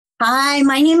Hi,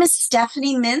 my name is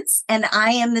Stephanie Mintz, and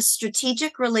I am the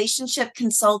strategic relationship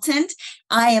consultant.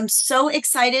 I am so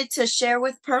excited to share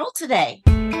with Pearl today.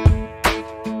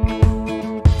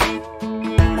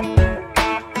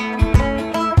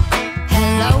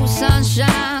 Hello,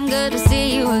 sunshine, good to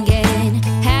see you again.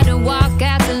 Had to walk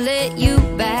out to let you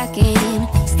back in.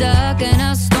 Stuck in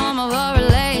a storm of a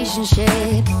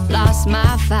relationship. Lost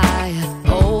my fire.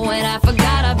 Oh, and I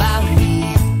forgot about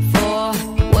me for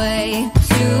way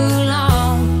too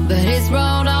long. But it's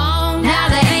rolled on. Now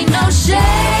there ain't no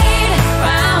shade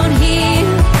around here.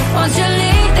 Once you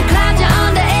leave the clouds, you're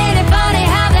under 80. Funny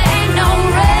how there ain't no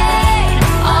rain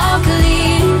or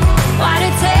clean. Why'd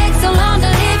it take so long to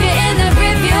leave you in the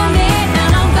rearview mirror?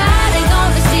 Now nobody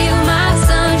gonna steal my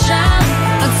sunshine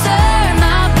or turn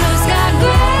my blue sky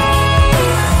gray.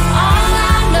 All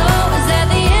I know is at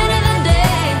the end of the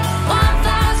day,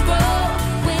 wildflowers grow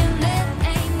when there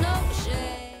ain't no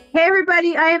shade. Hey,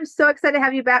 everybody. I am so excited to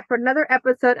have you back for another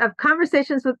episode of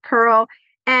Conversations with Pearl.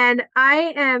 And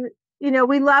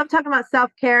we love talking about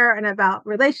self-care and about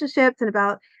relationships and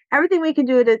about everything we can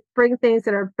do to bring things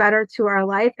that are better to our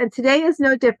life. And today is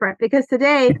no different because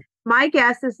today my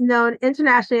guest is known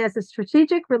internationally as a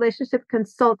strategic relationship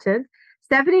consultant,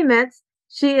 Stephanie Mintz.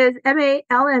 She is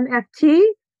MALMFT,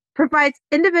 provides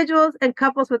individuals and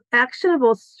couples with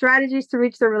actionable strategies to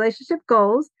reach their relationship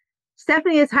goals.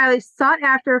 Stephanie is highly sought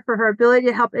after for her ability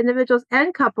to help individuals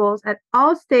and couples at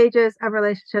all stages of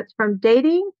relationships, from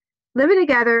dating, living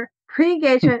together,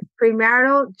 pre-engagement,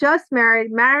 premarital, just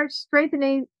married, marriage,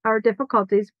 strengthening our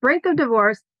difficulties, brink of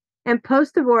divorce, and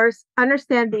post-divorce,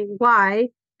 understand the why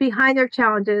behind their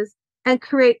challenges, and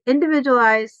create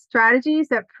individualized strategies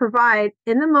that provide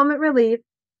in-the-moment relief,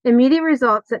 immediate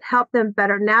results that help them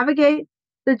better navigate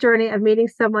the journey of meeting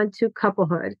someone to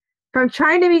couplehood. From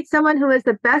trying to meet someone who is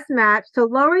the best match to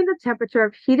lowering the temperature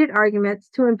of heated arguments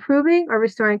to improving or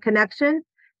restoring connection,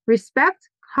 respect,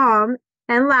 calm,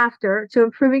 and laughter to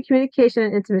improving communication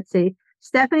and intimacy,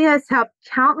 Stephanie has helped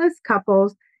countless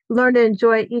couples learn to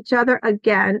enjoy each other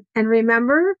again and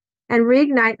remember and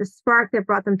reignite the spark that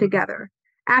brought them together.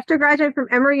 After graduating from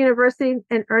Emory University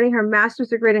and earning her master's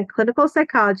degree in clinical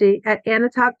psychology at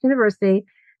Antioch University,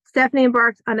 Stephanie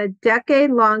embarked on a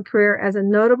decade-long career as a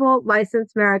notable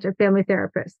licensed marriage and family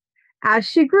therapist. As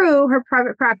she grew her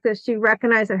private practice, she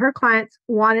recognized that her clients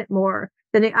wanted more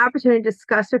than the opportunity to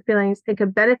discuss their feelings and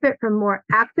could benefit from more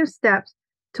active steps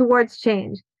towards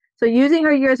change. So using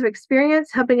her years of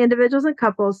experience helping individuals and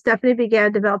couples, Stephanie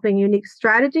began developing unique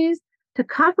strategies to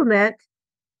complement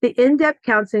the in-depth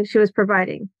counseling she was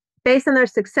providing. Based on their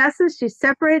successes, she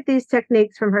separated these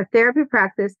techniques from her therapy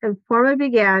practice and formally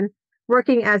began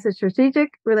working as a strategic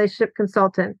relationship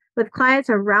consultant with clients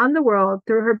around the world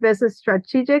through her business,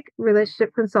 Strategic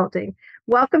Relationship Consulting.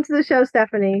 Welcome to the show,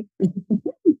 Stephanie.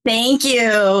 Thank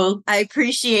you. I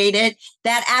appreciate it.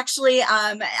 That actually,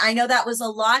 I know that was a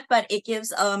lot, but it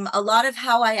gives a lot of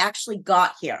how I actually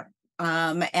got here.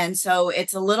 And so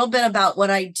it's a little bit about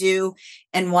what I do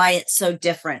and why it's so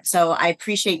different. So I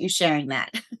appreciate you sharing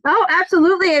that. Oh,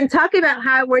 absolutely. And talking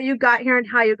about where you got here and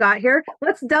how you got here,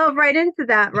 let's delve right into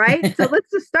that, right? So let's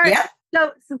just start. Yeah.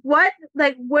 So where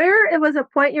it was a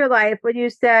point in your life when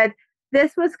you said,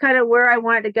 this was kind of where I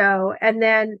wanted to go. And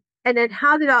then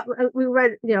how did we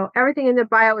read, everything in the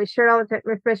bio, we shared all the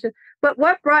information, but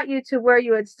what brought you to where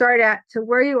you had started at to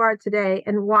where you are today?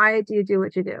 And why do you do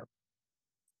what you do?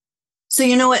 So,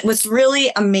 what's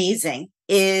really amazing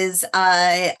is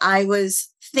I was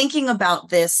thinking about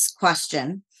this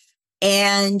question.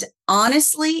 And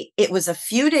honestly, it was a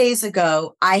few days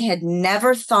ago. I had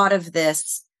never thought of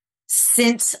this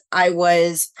since I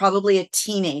was probably a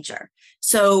teenager.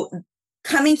 So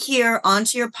coming here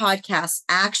onto your podcast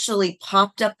actually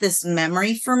popped up this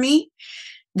memory for me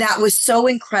that was so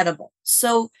incredible.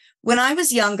 So when I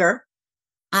was younger,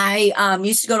 I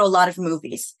used to go to a lot of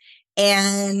movies.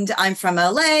 And I'm from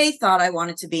LA, thought I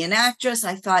wanted to be an actress.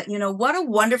 I thought, what a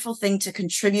wonderful thing to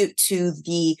contribute to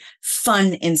the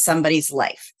fun in somebody's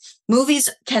life. Movies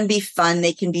can be fun.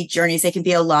 They can be journeys. They can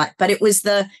be a lot, but it was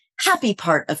the happy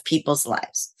part of people's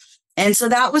lives. And so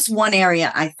that was one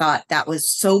area I thought that was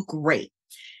so great.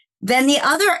 Then the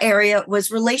other area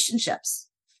was relationships.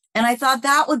 And I thought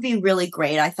that would be really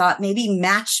great. I thought maybe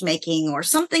matchmaking or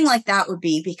something like that would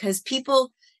be, because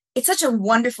it's such a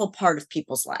wonderful part of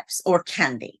people's lives, or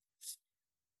can be.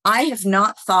 I have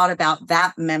not thought about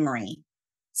that memory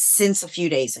since a few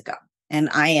days ago. And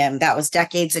that was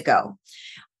decades ago.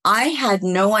 I had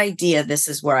no idea this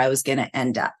is where I was going to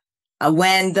end up.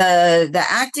 When the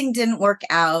acting didn't work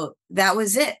out, that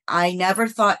was it. I never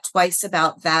thought twice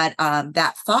about that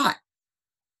thought.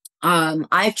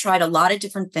 I've tried a lot of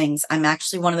different things. I'm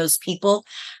actually one of those people.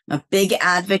 I'm a big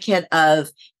advocate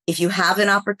of, if you have an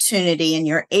opportunity and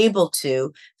you're able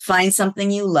to find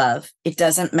something you love, it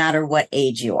doesn't matter what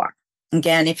age you are.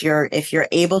 Again, if you're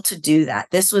able to do that.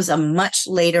 This was a much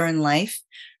later in life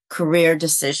career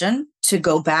decision to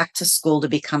go back to school to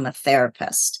become a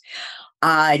therapist.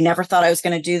 I never thought I was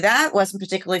going to do that. Wasn't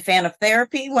particularly a fan of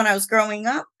therapy when I was growing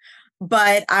up,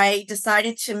 but I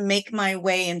decided to make my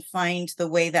way and find the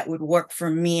way that would work for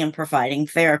me in providing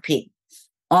therapy.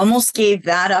 Almost gave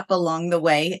that up along the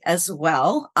way as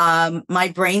well.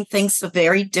 My brain thinks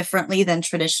very differently than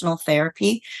traditional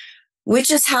therapy,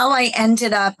 which is how I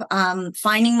ended up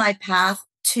finding my path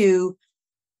to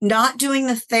not doing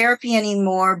the therapy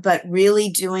anymore, but really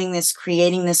doing this,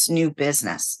 creating this new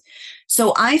business.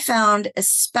 So I found,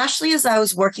 especially as I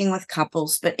was working with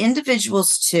couples, but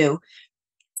individuals too,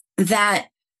 that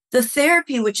the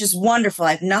therapy, which is wonderful,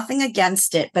 I have nothing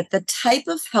against it, but the type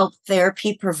of help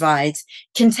therapy provides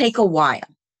can take a while.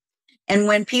 And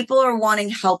when people are wanting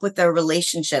help with their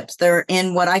relationships, they're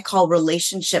in what I call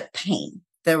relationship pain.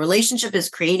 The relationship is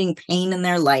creating pain in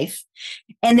their life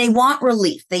and they want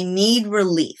relief. They need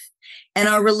relief. And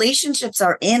our relationships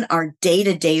are in our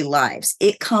day-to-day lives.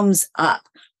 It comes up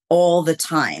all the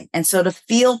time. And so to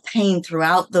feel pain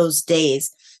throughout those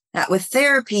days, that with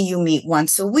therapy, you meet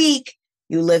once a week,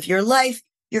 you live your life,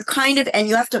 you're and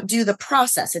you have to do the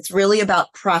process. It's really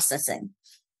about processing.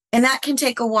 And that can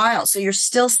take a while. So you're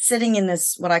still sitting in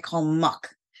this, what I call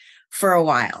muck, for a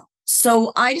while.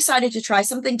 So I decided to try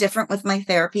something different with my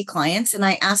therapy clients, and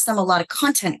I asked them a lot of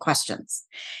content questions.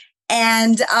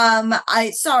 And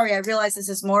I realize this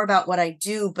is more about what I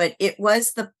do, but it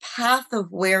was the path of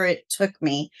where it took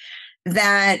me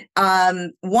that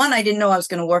one, I didn't know I was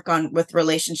going to work on with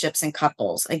relationships and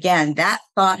couples. Again, that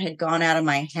thought had gone out of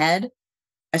my head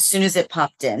as soon as it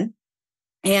popped in.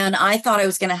 And I thought I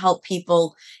was going to help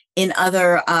people in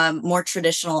other more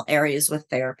traditional areas with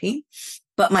therapy.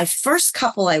 But my first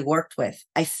couple I worked with,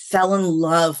 I fell in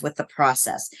love with the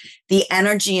process, the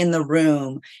energy in the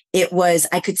room.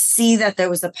 I could see that there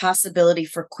was a possibility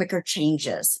for quicker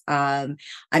changes. I'm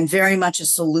very much a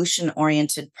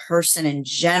solution-oriented person in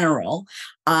general.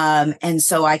 And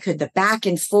so the back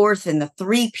and forth and the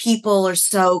 3 people or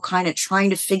so kind of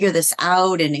trying to figure this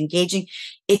out and engaging,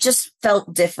 it just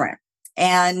felt different.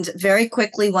 And very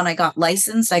quickly, when I got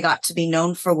licensed, I got to be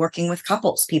known for working with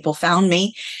couples. People found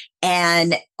me.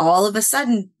 And all of a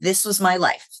sudden, this was my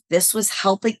life. This was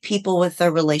helping people with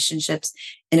their relationships.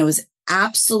 And it was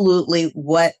absolutely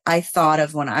what I thought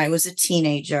of when I was a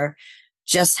teenager,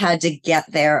 just had to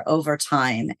get there over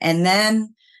time. And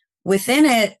then within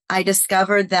it, I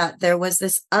discovered that there was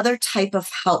this other type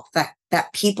of help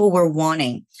that people were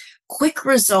wanting. Quick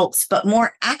results, but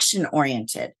more action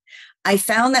oriented. I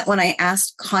found that when I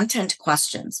asked content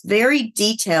questions, very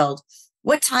detailed,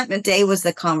 what time of day was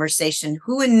the conversation?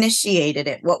 Who initiated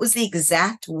it? What was the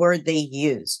exact word they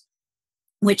used?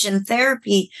 Which in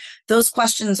therapy, those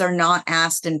questions are not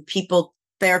asked, and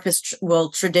therapists will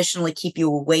traditionally keep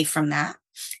you away from that.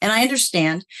 And I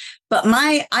understand, but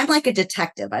I'm like a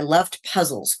detective. I loved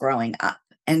puzzles growing up.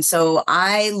 And so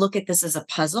I look at this as a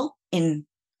puzzle, in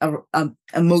a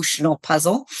emotional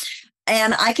puzzle.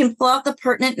 And I can pull out the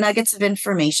pertinent nuggets of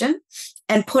information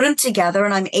and put them together,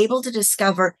 and I'm able to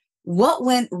discover what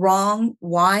went wrong,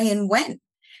 why, and when.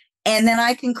 And then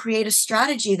I can create a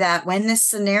strategy that when this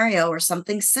scenario or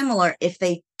something similar, if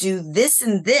they do this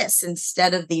and this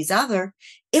instead of these other,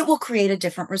 it will create a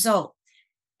different result.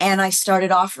 And I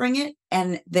started offering it,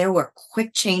 and there were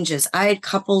quick changes. I had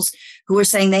couples who were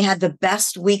saying they had the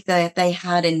best week that they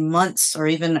had in months or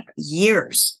even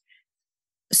years.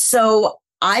 So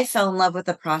I fell in love with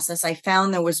the process. I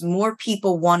found there was more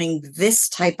people wanting this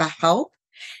type of help.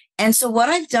 And so what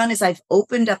I've done is I've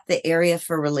opened up the area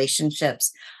for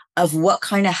relationships of what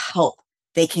kind of help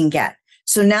they can get.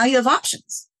 So now you have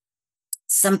options.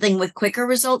 Something with quicker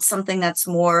results, something that's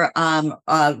more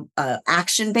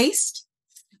action-based,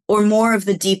 or more of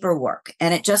the deeper work.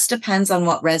 And it just depends on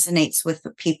what resonates with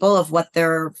the people, of what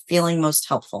they're feeling most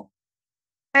helpful.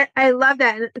 I love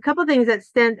that. And a couple of things that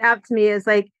stand out to me is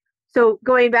so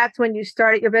going back to when you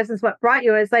started your business, what brought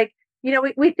you is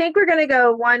we think we're going to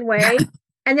go one way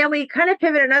and then we kind of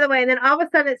pivot another way. And then all of a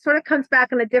sudden it sort of comes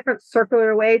back in a different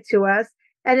circular way to us.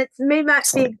 And it's may not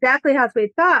be exactly how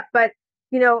we thought, but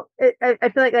I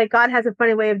feel like God has a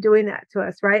funny way of doing that to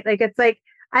us, right? It's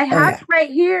I have it right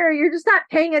here. You're just not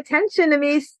paying attention to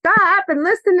me. Stop and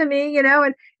listen to me,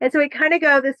 and so we kind of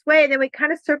go this way and then we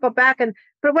kind of circle back.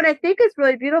 But what I think is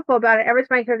really beautiful about it, every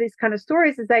time I hear these kind of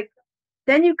stories, is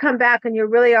then you come back and you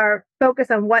really are focused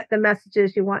on what the message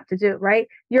is you want to do, right?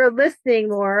 You're listening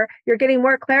more, you're getting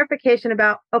more clarification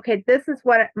about, okay, this is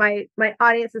what my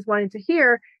audience is wanting to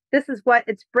hear. This is what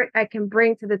I can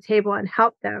bring to the table and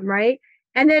help them, right?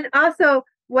 And then also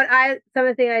some of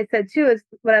the things I said too is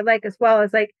what I like as well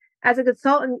is like, as a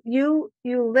consultant, you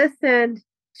listened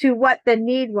to what the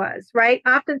need was, right?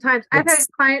 Oftentimes I've had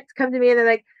clients come to me and they're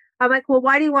like, I'm like, well,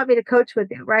 why do you want me to coach with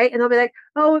you? Right. And they'll be like,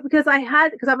 oh, because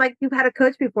I'm like, you've had a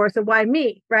coach before. So why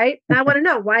me? Right. And I want to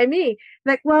know why me?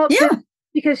 Like, well, Yeah.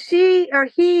 because she or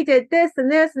he did this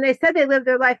and this, and they said they lived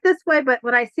their life this way. But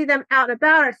when I see them out and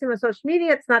about, I see them on social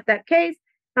media, it's not that case.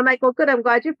 I'm like, well, good. I'm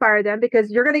glad you fired them because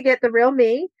you're going to get the real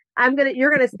me.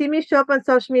 You're going to see me show up on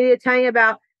social media telling you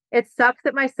about it sucks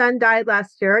that my son died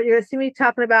last year. You're going to see me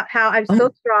talking about how I'm so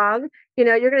strong.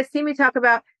 You're going to see me talk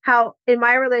about how in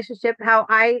my relationship,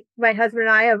 my husband and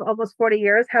I of almost 40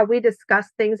 years, how we discuss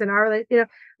things in our relationship.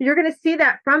 You're going to see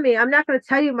that from me. I'm not going to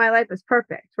tell you my life is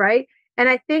perfect. Right. And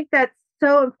I think that's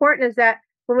so important is that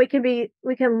when we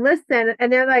can listen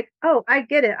and they're like, oh, I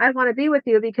get it. I want to be with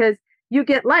you because you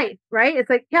get life. Right. It's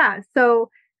like, yeah. So,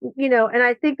 and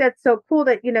I think that's so cool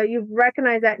that, you've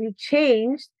recognized that and you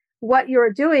changed what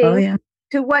you're doing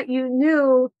to what you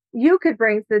knew you could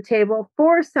bring to the table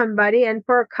for somebody and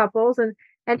for couples and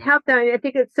help them. I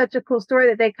think it's such a cool story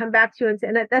that they come back to you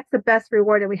and that's the best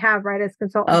reward that we have, right? As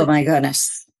consultants. Oh my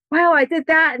goodness. Wow, I did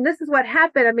that. And this is what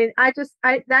happened. I mean,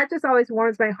 that just always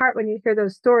warms my heart when you hear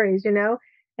those stories,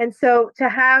 And so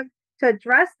to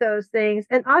address those things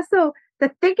and also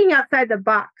the thinking outside the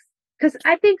box, because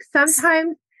I think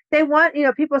sometimes they want,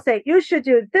 people say, you should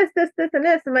do this, this, this, and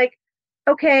this. I'm like,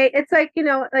 okay, it's like,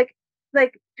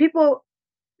 like people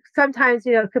sometimes,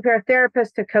 compare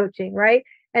therapists to coaching, right?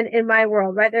 And in my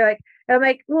world, right? They're like, I'm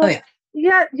like, well,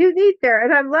 yeah, you need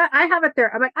therapy. And I have a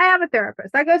therapist. I'm like, I have a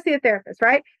therapist. I go see a therapist,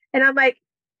 right? And I'm like,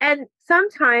 and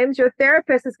sometimes your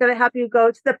therapist is going to help you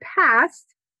go to the past.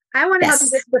 I want to help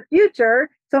you get to the future.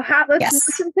 So let's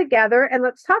listen together and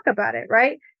let's talk about it,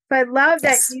 right? So I love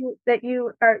that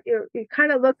you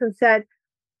kind of looked and said,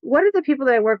 what do the people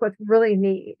that I work with really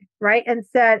need, right? And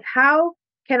said, how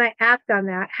can I act on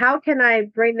that? How can I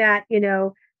bring that,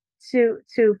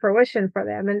 to fruition for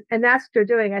them? And that's what you're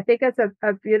doing. I think that's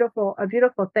a beautiful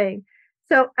thing.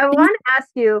 So I want to ask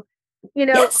you,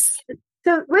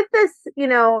 so with this,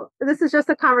 this is just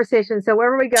a conversation. So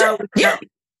wherever we go,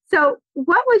 So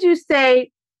what would you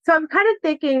say? So I'm kind of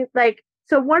thinking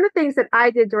so one of the things that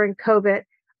I did during COVID,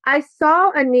 I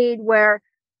saw a need where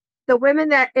the women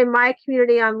that in my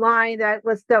community online that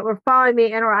were following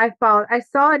me or I followed, I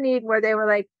saw a need where they were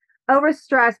like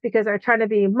overstressed because they're trying to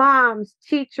be moms,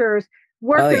 teachers,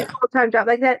 working a full-time job,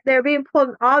 like that. They're being pulled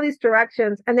in all these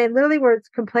directions and they literally were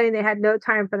complaining they had no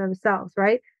time for themselves,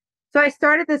 right? So I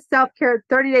started this self-care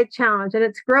 30-day challenge and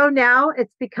it's grown now.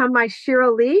 It's become my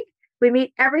Shira League. We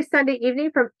meet every Sunday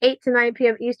evening from 8 to 9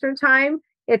 p.m. Eastern time.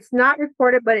 It's not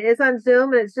recorded, but it is on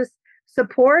Zoom and it's just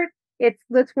support. It's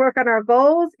let's work on our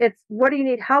goals. It's what do you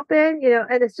need help in?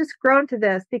 And it's just grown to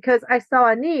this because I saw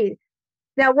a need.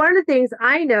 Now, one of the things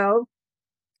I know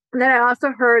that I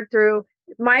also heard through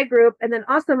my group, and then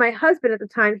also my husband at the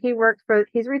time,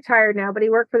 he's retired now, but he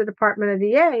worked for the Department of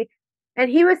VA.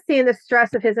 And he was seeing the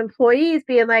stress of his employees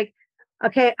being like,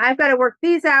 okay, I've got to work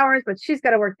these hours, but she's got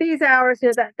to work these hours,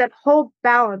 that whole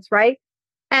balance, right?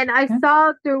 And I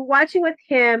saw through watching with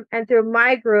him and through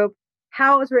my group,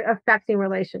 how it was affecting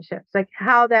relationships, like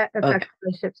how that affects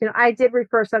relationships. I did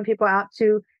refer some people out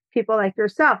to people like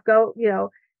yourself,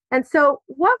 and so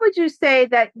what would you say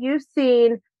that you've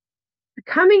seen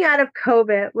coming out of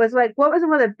COVID was like, what was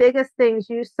one of the biggest things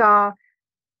you saw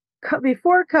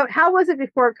before COVID? How was it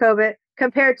before COVID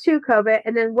compared to COVID?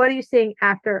 And then what are you seeing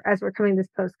after as we're coming this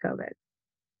post-COVID?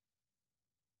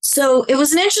 So it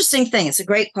was an interesting thing. It's a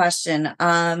great question.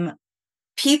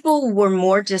 People were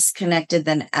more disconnected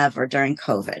than ever during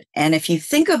COVID. And if you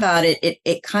think about it,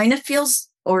 it kind of feels,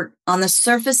 or on the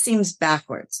surface seems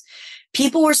backwards.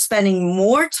 People were spending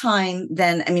more time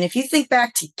than, if you think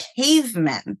back to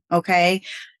cavemen, okay,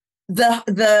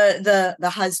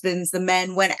 the husbands, the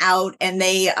men went out and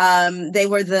they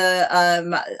were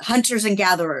the hunters and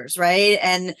gatherers, right?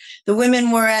 And the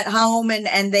women were at home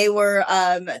and they were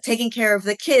taking care of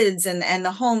the kids and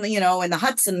the home, and the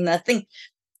huts and the thing.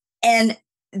 And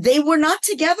they were not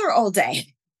together all day.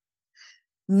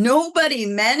 Nobody,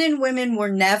 men and women,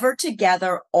 were never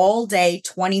together all day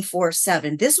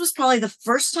 24/7. This was probably the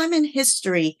first time in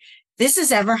history this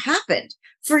has ever happened.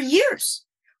 For years,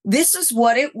 this is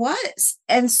what it was.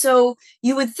 And so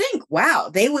you would think, wow,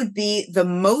 they would be the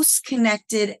most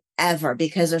connected ever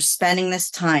because they're spending this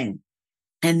time.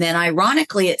 And then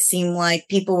ironically, it seemed like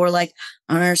people were like,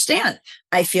 I don't understand.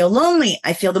 I feel lonely.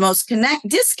 I feel the most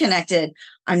disconnected.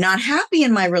 I'm not happy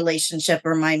in my relationship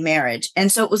or my marriage.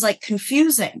 And so it was like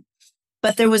confusing,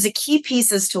 but there was a key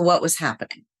piece as to what was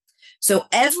happening. So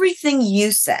everything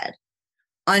you said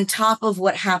on top of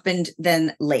what happened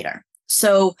then later.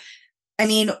 So I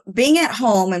mean, being at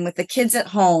home and with the kids at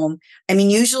home, I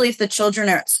mean, usually if the children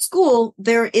are at school,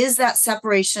 there is that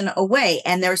separation away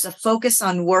and there's a focus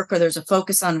on work or there's a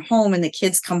focus on home and the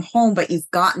kids come home, but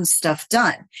you've gotten stuff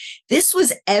done. This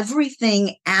was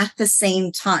everything at the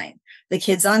same time. The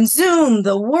kids on Zoom,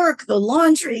 the work, the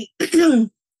laundry,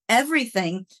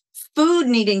 everything, food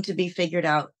needing to be figured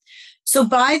out. So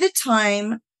by the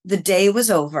time the day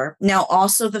was over, now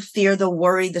also the fear, the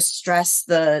worry, the stress,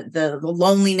 the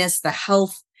loneliness, the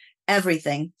health,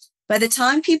 everything. By the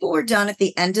time people were done at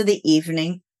the end of the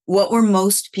evening, what were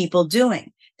most people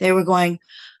doing? They were going,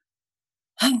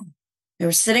 oh, they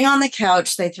were sitting on the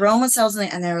couch, they throw themselves in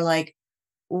and they were like,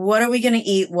 what are we going to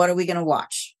eat? What are we going to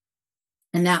watch?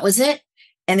 And that was it.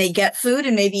 And they get food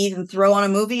and maybe even throw on a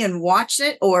movie and watch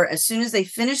it. Or as soon as they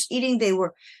finished eating,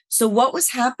 so what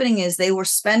was happening is they were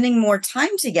spending more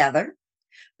time together,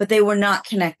 but they were not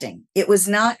connecting. It was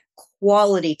not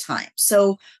quality time.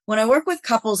 So when I work with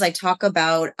couples, I talk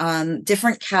about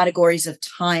different categories of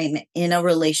time in a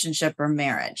relationship or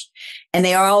marriage, and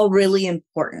they are all really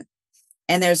important.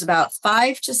 And there's about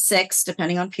 5 to 6,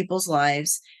 depending on people's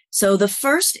lives. So the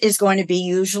first is going to be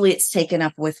usually it's taken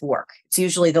up with work. It's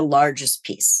usually the largest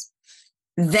piece.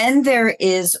 Then there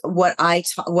is what I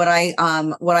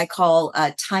call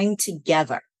time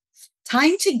together.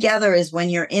 Time together is when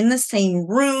you're in the same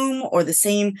room or the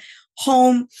same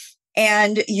home,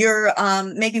 and you're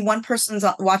maybe one person's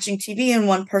watching TV and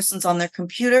one person's on their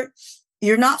computer.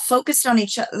 You're not focused on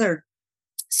each other.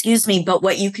 Excuse me, but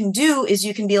what you can do is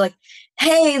you can be like,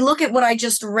 "Hey, look at what I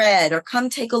just read," or "Come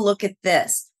take a look at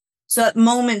this." So at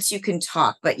moments you can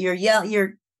talk, but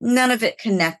you're none of it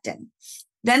connecting.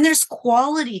 Then there's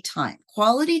quality time.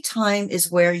 Quality time is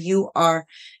where you are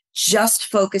just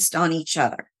focused on each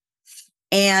other.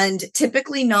 And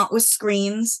typically not with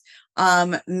screens.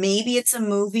 Maybe it's a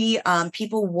movie.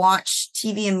 People watch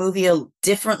TV and movie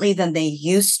differently than they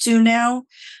used to now,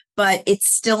 but it's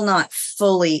still not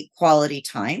fully quality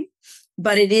time.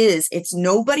 But it's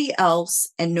nobody else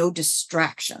and no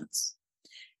distractions.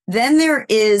 Then there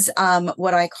is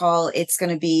what I call, it's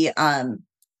going to be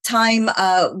time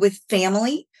with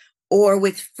family or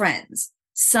with friends,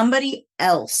 somebody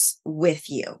else with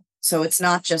you. So it's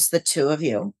not just the two of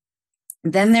you.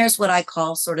 Then there's what I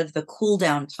call sort of the cool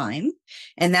down time.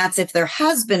 And that's if there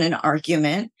has been an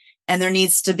argument and there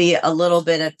needs to be a little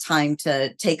bit of time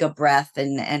to take a breath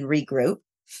and regroup.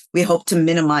 We hope to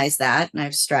minimize that, and I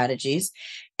have strategies.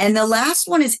 And the last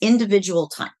one is individual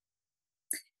time.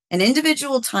 And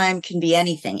individual time can be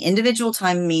anything. Individual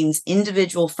time means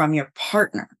individual from your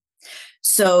partner.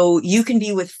 So you can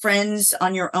be with friends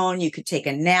on your own. You could take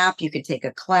a nap. You could take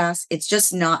a class. It's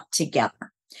just not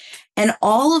together. And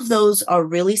all of those are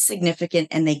really significant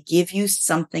and they give you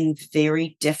something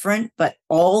very different, but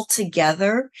all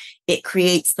together, it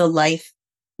creates the life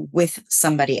with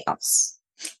somebody else.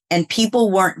 And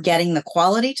people weren't getting the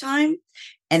quality time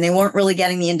and they weren't really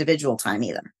getting the individual time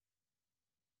either.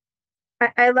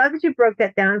 I love that you broke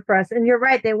that down for us. And you're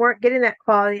right. They weren't getting that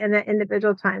quality and that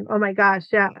individual time. Oh my gosh.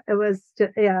 Yeah. It was,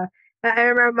 yeah. I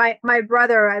remember my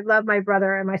brother, I love my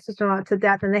brother and my sister-in-law to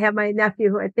death. And they have my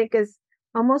nephew, who I think is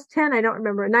almost 10. I don't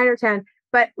remember, 9 or 10.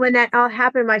 But when that all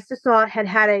happened, my sister-in-law had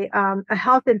a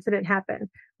health incident happen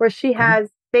where she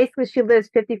lives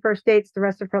 51st states the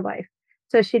rest of her life.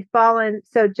 So she'd fallen.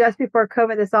 So just before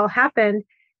COVID, this all happened.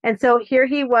 And so here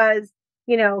he was,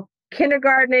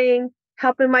 kindergartening,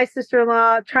 helping my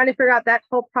sister-in-law, trying to figure out that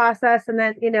whole process. And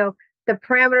then, the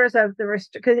parameters of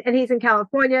the and he's in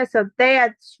California. So they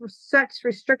had such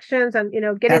restrictions on,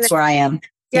 getting. That's where I am.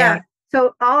 Yeah.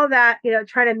 So all of that,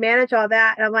 trying to manage all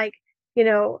that. And I'm like,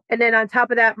 and then on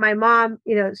top of that, my mom,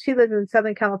 she lives in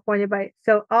Southern California,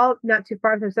 so all not too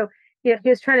far from him. So, he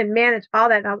was trying to manage all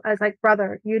that. And I was like,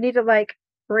 brother, you need to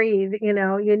breathe,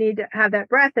 you need to have that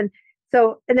breath. And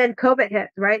then COVID hit,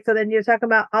 right? So then you're talking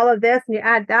about all of this and you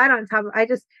add that on top of, I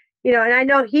just, and I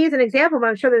know he's an example, but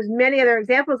I'm sure there's many other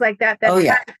examples like that. Oh,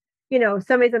 yeah.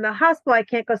 Somebody's in the hospital. I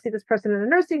can't go see this person in a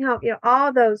nursing home,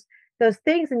 all those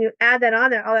things. And you add that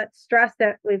on there, all that stress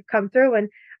that we've come through. And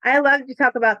I love that you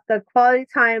talk about the quality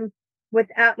time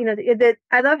without,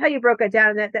 I love how you broke it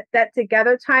down, that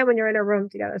together time when you're in a room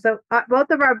together. So both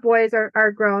of our boys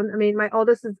are grown. I mean, my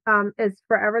oldest is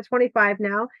forever 25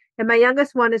 now, and my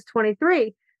youngest one is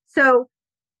 23. So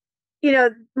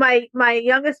my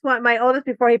youngest one, my oldest,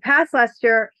 before he passed last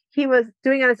year, he was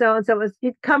doing it on his own. So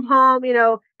he'd come home,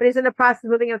 but he's in the process of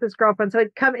moving in with his girlfriend. So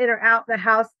he'd come in or out the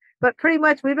house. But pretty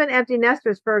much we've been empty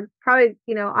nesters for probably,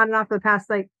 on and off for the past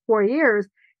like 4 years.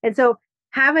 And so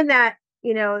having that,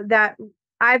 that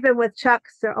I've been with Chuck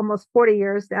for almost 40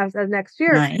 years as of next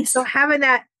year. Nice. So having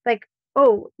that, like,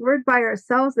 oh, we're by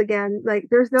ourselves again. Like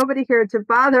there's nobody here to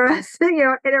bother us,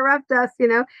 interrupt us,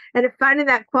 and finding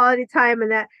that quality time,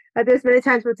 and that there's many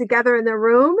times we're together in the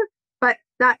room, but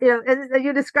not, as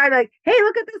you described, like, hey,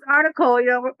 look at this article,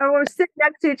 or we're sitting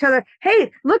next to each other.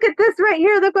 Hey, look at this right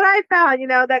here. Look what I found,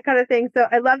 that kind of thing. So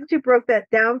I love that you broke that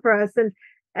down for us, and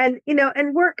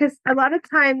work, because a lot of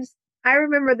times I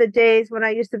remember the days when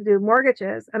I used to do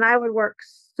mortgages, and I would work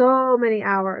so many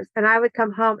hours, and I would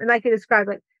come home and, like you described,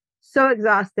 like so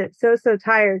exhausted, so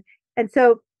tired. And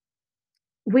so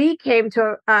we came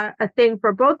to a thing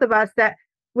for both of us, that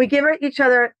we give each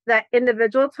other that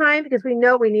individual time, because we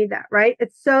know we need that, right?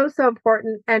 It's so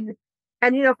important. And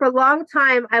for a long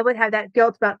time I would have that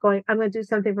guilt about going, I'm going to do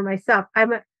something for myself.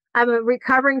 I'm a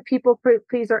recovering people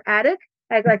pleaser addict,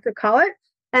 I'd like to call it.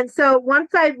 And so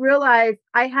once I realized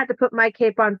I had to put my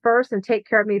cape on first and take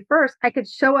care of me first, I could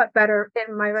show up better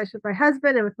in my relationship with my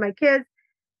husband and with my kids.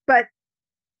 But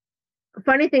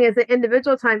funny thing is, the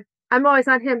individual time, I'm always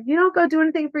on him. You don't go do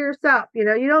anything for yourself. You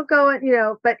don't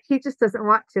go, but he just doesn't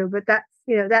want to. But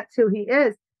that's who he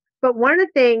is. But one of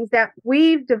the things that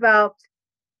we've developed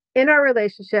in our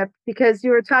relationship, because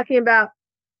you were talking about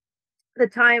the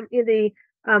time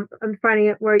I'm finding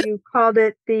it where you called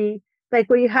it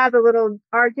where you have a little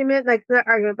argument, like not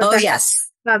argument, but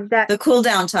yes. The cool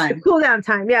down time. The cool down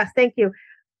time. Yes. Thank you.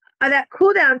 That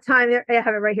cool down time, I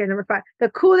have it right here, number 5. The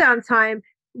cool down time,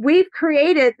 we've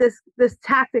created this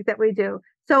tactic that we do.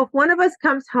 So if one of us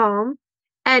comes home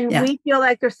and we feel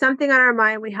like there's something on our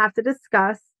mind we have to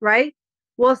discuss, right?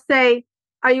 We'll say,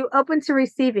 are you open to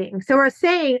receiving? So we're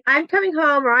saying, I'm coming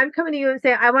home, or I'm coming to you and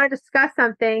saying, I want to discuss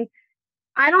something.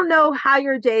 I don't know how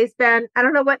your day's been. I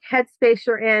don't know what headspace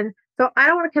you're in. So I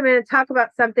don't want to come in and talk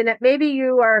about something that maybe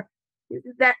you are,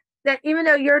 that even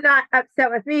though you're not upset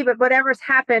with me, but whatever's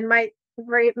happened might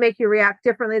make you react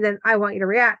differently than I want you to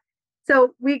react.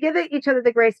 So we give each other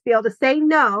the grace to be able to say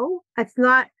no. It's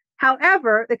not.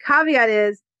 However, the caveat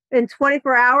is, in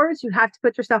 24 hours, you have to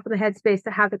put yourself in the headspace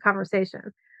to have the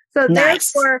conversation. So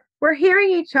therefore, we're hearing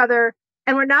each other,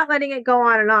 and we're not letting it go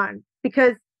on and on.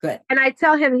 Because, Good. And I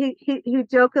tell him, he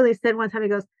jokingly said one time, he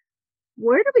goes,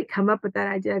 where did we come up with that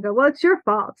idea? I go, well, it's your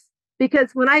fault.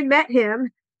 Because when I met him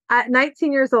at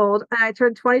 19 years old, and I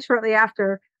turned 20 shortly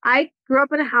after, I grew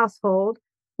up in a household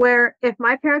where if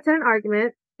my parents had an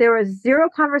argument, there was zero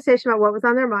conversation about what was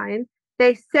on their mind.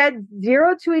 They said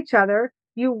zero to each other.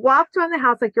 You walked around the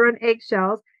house like you're on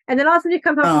eggshells. And then all of a sudden you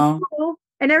come home from school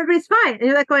and everybody's fine. And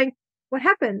you're like going, what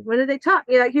happened? When did they talk?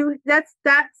 That's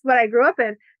what I grew up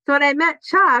in. So when I met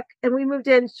Chuck and we moved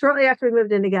in shortly after we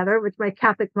moved in together, which my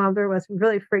Catholic mother was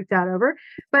really freaked out over.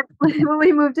 But when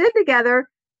we moved in together,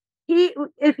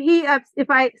 if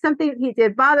something he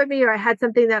did bother me, or I had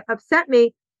something that upset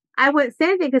me, I wouldn't say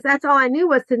anything, because that's all I knew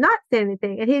was to not say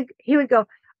anything. And he would go,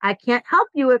 I can't help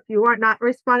you if you are not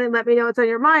responding. Let me know what's on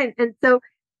your mind. And so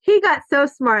he got so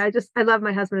smart. I love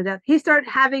my husband to death. He started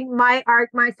having my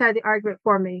side of the argument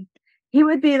for me. He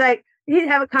would be like, he'd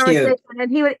have a conversation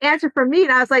and he would answer for me.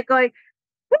 And I was like going,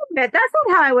 wait a minute, that's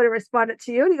not how I would have responded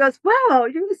to you. And he goes, wow,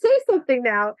 you're going to say something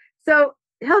now. So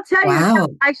he'll tell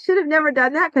you, I should have never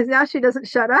done that, because now she doesn't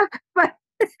shut up. But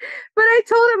I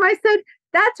told him, I said,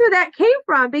 that's where that came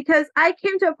from, because I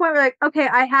came to a point where, like, okay,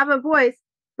 I have a voice,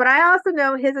 but I also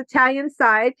know his Italian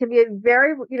side can be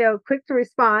very, quick to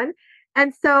respond.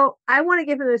 And so I want to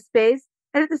give him the space.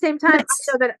 And at the same time, I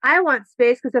know that I want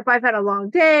space, because if I've had a long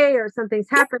day or something's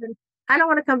happened, I don't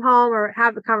want to come home or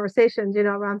have a conversation,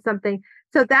 around something.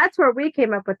 So that's where we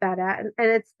came up with that at. And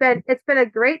it's been a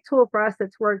great tool for us.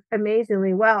 That's worked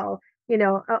amazingly well,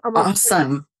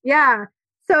 Awesome. Yeah.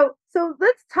 So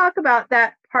let's talk about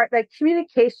that part, like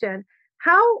communication.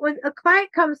 How, when a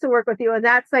client comes to work with you and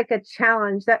that's like a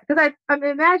challenge, that, because I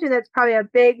imagine that's probably a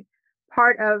big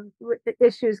part of the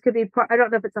issues, could be part, I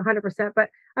don't know if it's 100%, but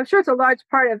I'm sure it's a large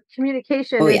part of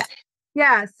communication. Oh, yeah.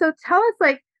 Yeah. So tell us,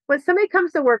 like, when somebody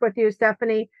comes to work with you,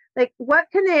 Stephanie, like, what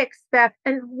can they expect,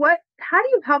 and how do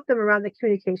you help them around the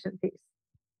communication piece?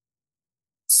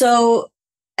 So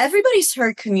everybody's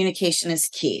heard communication is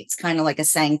key. It's kind of like a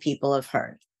saying people have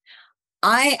heard.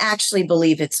 I actually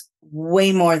believe it's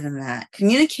way more than that.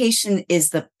 Communication is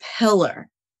the pillar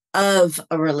of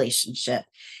a relationship.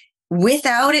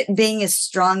 Without it being as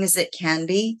strong as it can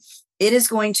be, it is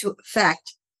going to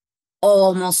affect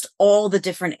almost all the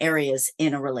different areas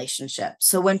in a relationship.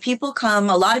 So when people come,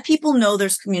 a lot of people know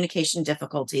there's communication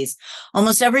difficulties.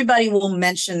 Almost everybody will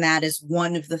mention that as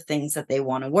one of the things that they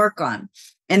want to work on.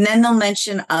 And then they'll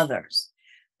mention others.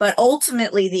 But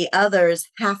ultimately, the others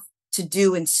have to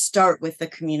do and start with the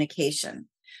communication.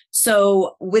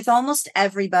 So with almost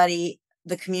everybody,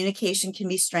 the communication can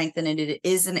be strengthened, and it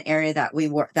is an area that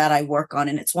I work on.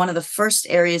 And it's one of the first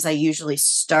areas I usually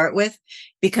start with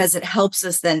because it helps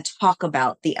us then talk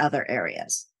about the other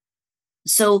areas.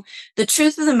 So the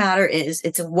truth of the matter is,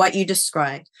 it's what you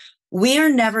described. We are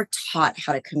never taught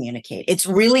how to communicate. It's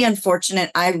really unfortunate.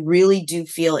 I really do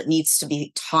feel it needs to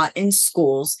be taught in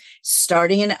schools,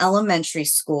 starting in elementary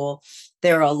school.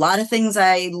 There are a lot of things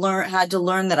I had to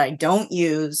learn that I don't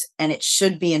use, and it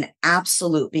should be an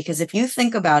absolute, because if you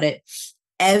think about it,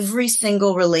 every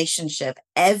single relationship,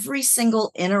 every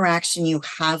single interaction you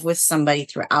have with somebody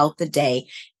throughout the day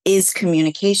is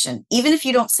communication. Even if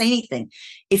you don't say anything,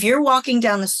 if you're walking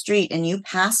down the street and you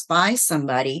pass by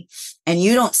somebody and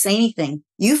you don't say anything,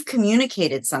 you've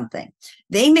communicated something.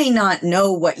 They may not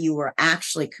know what you were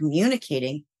actually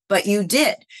communicating, but you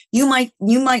did. You might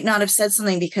not have said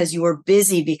something because you were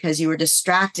busy, because you were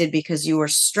distracted, because you were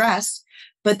stressed,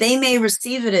 but they may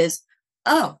receive it as,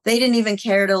 oh, they didn't even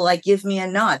care to give me a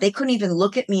nod. They couldn't even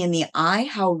look at me in the eye.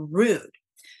 How rude.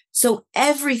 So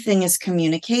everything is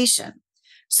communication.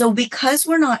 So because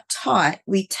we're not taught,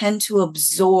 we tend to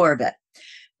absorb it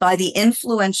by the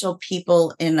influential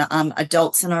people in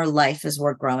adults in our life as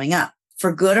we're growing up,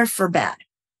 for good or for bad.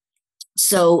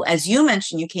 So as you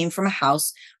mentioned, you came from a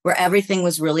house where everything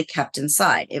was really kept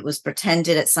inside. It was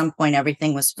pretended at some point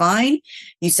everything was fine.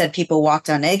 You said people walked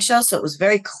on eggshells, so it was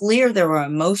very clear there were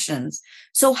emotions.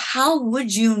 So how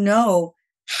would you know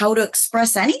how to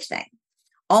express anything?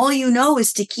 All you know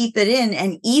is to keep it in.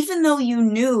 And even though you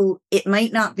knew it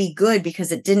might not be good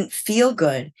because it didn't feel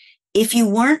good, if you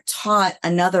weren't taught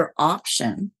another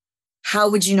option, how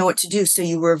would you know what to do? So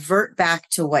you revert back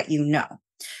to what you know.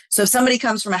 So if somebody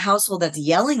comes from a household that's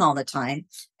yelling all the time,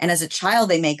 and as a child,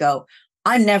 they may go,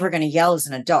 I'm never going to yell as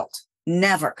an adult.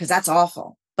 Never, because that's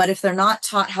awful. But if they're not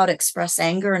taught how to express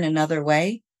anger in another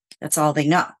way, that's all they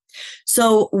know.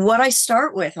 So what I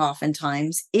start with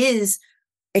oftentimes is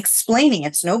explaining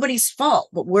it's nobody's fault,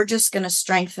 but we're just going to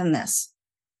strengthen this.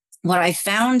 What I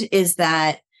found is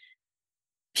that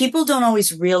people don't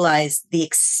always realize the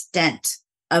extent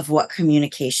of what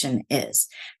communication is,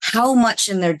 how much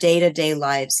in their day-to-day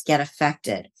lives get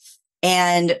affected.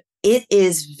 And it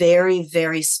is very,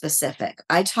 very specific.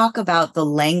 I talk about the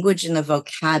language and the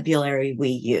vocabulary we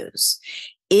use.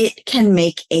 It can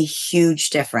make a huge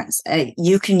difference.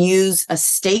 You can use a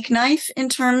steak knife in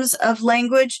terms of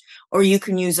language, or you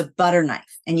can use a butter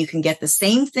knife, and you can get the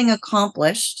same thing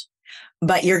accomplished,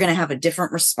 but you're going to have a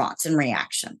different response and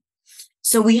reaction.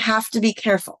 So we have to be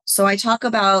careful. So I talk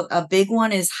about a big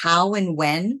one is how and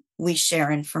when we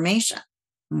share information.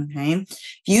 Okay.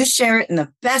 If you share it in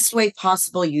the best way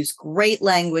possible, use great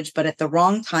language, but at the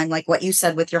wrong time, like what you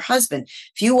said with your husband.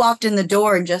 If you walked in the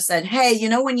door and just said, hey,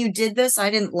 when you did this, I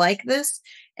didn't like this,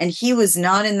 and he was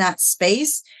not in that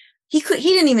space, he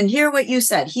didn't even hear what you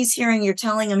said. He's hearing you're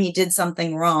telling him he did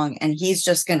something wrong, and he's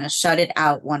just going to shut it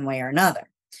out one way or another.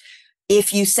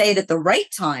 If you say it at the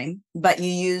right time, but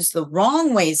you use the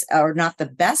wrong ways or not the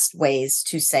best ways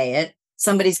to say it,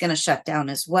 somebody's going to shut down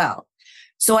as well.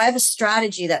 So I have a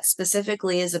strategy that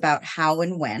specifically is about how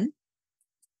and when.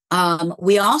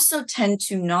 We also tend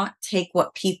to not take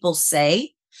what people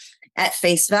say at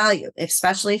face value,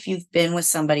 especially if you've been with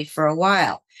somebody for a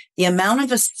while. The amount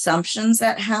of assumptions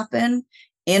that happen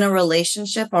in a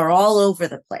relationship are all over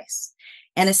the place.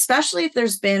 And especially if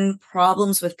there's been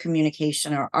problems with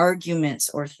communication or arguments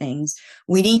or things,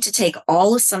 we need to take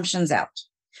all assumptions out.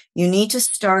 You need to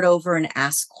start over and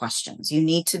ask questions. You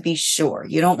need to be sure.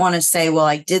 You don't want to say, well,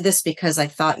 I did this because I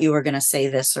thought you were going to say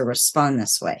this or respond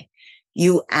this way.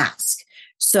 You ask.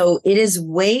 So it is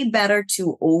way better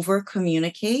to over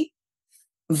communicate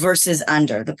versus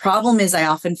under. The problem is I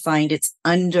often find it's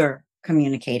under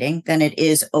communicating than it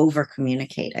is over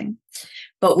communicating.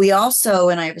 But we also,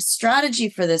 and I have a strategy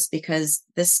for this because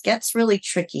this gets really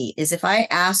tricky, is if I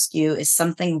ask you, is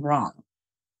something wrong?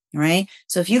 Right?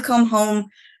 So if you come home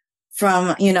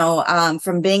from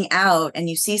being out and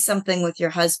you see something with your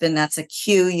husband, that's a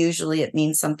cue. Usually it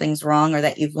means something's wrong or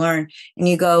that you've learned. And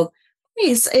you go,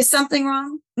 hey, is something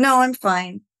wrong? No, I'm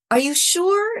fine. Are you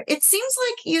sure? It seems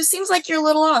like you're a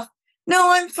little off.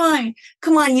 No, I'm fine.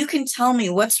 Come on, you can tell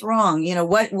me what's wrong.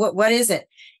 What is it?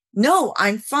 No,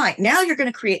 I'm fine. Now you're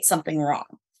going to create something wrong.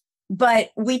 But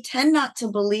we tend not to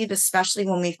believe, especially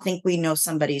when we think we know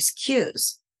somebody's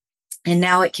cues. And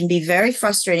now it can be very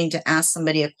frustrating to ask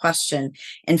somebody a question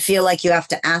and feel like you have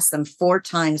to ask them 4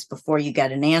 times before you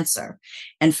get an answer.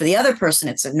 And for the other person,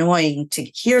 it's annoying to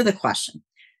hear the question.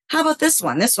 How about this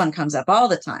one? This one comes up all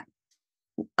the time.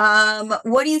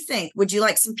 What do you think? Would you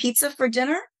like some pizza for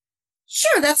dinner?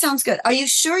 Sure, that sounds good. Are you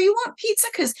sure you want pizza?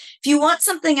 Because if you want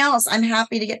something else, I'm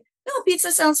happy to get. No,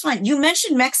 pizza sounds fine. You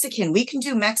mentioned Mexican. We can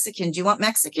do Mexican. Do you want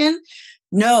Mexican?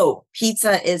 No,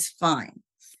 pizza is fine.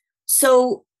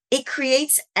 So it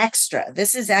creates extra.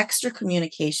 This is extra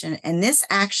communication. And this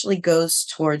actually goes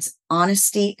towards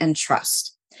honesty and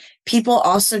trust. People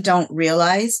also don't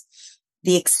realize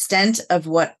the extent of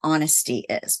what honesty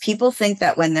is. People think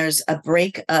that when there's a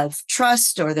break of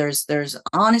trust or there's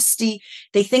honesty,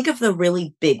 they think of the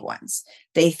really big ones.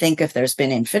 They think if there's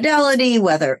been infidelity,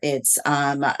 whether it's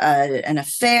an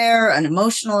affair, an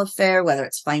emotional affair, whether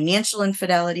it's financial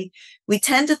infidelity, we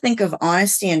tend to think of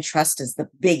honesty and trust as the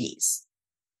biggies.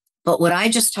 But what I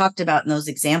just talked about in those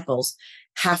examples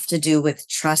have to do with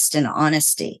trust and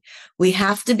honesty. We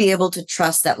have to be able to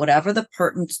trust that whatever the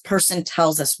person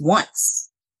tells us once,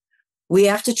 we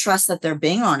have to trust that they're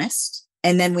being honest.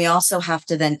 And then we also have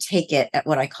to then take it at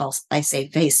what I say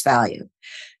face value.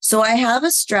 So I have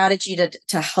a strategy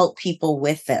to help people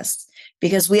with this,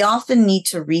 because we often need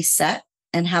to reset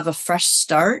and have a fresh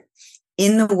start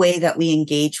in the way that we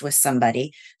engage with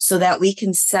somebody so that we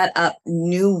can set up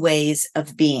new ways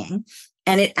of being.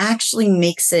 And it actually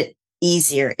makes it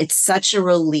easier. It's such a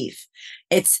relief.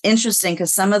 It's interesting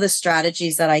because some of the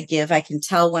strategies that I give, I can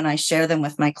tell when I share them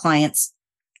with my clients,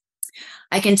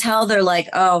 I can tell they're like,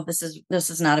 oh, this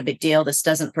is not a big deal. This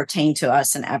doesn't pertain to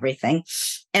us and everything.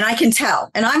 And I can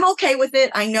tell, and I'm okay with it.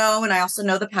 I know, and I also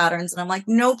know the patterns, and I'm like,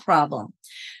 no problem.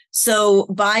 So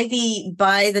by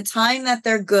the time that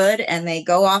they're good and they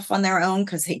go off on their own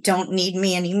because they don't need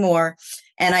me anymore,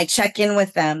 and I check in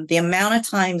with them, the amount of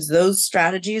times those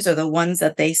strategies are the ones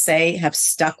that they say have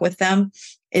stuck with them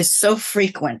is so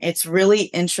frequent. It's really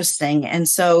interesting. And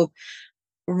so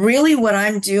really what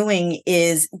I'm doing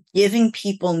is giving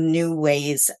people new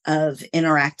ways of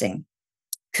interacting,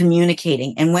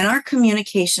 communicating. And when our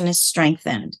communication is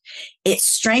strengthened, it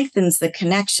strengthens the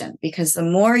connection, because the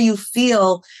more you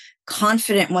feel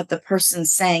confident in what the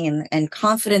person's saying and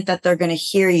confident that they're going to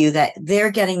hear you, that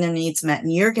they're getting their needs met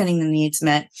and you're getting the needs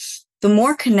met, the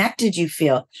more connected you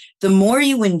feel, the more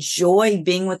you enjoy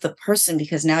being with the person,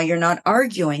 because now you're not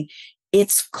arguing.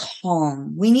 It's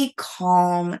calm. We need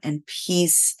calm and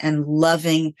peace and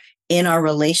loving in our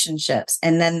relationships.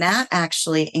 And then that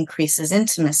actually increases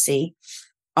intimacy,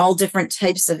 all different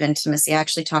types of intimacy. I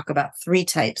actually talk about 3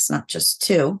 types, not just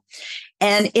 2.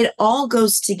 And it all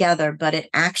goes together, but it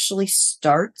actually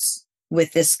starts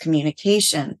with this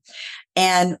communication.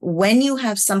 And when you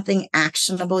have something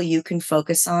actionable you can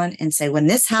focus on and say, when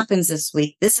this happens this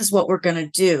week, this is what we're going to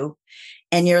do.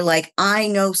 And you're like, I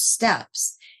know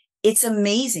steps. It's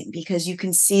amazing because you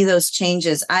can see those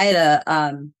changes. I had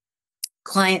a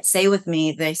client say with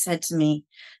me, they said to me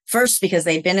first, because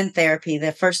they'd been in therapy,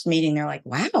 the first meeting, they're like,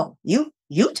 wow, you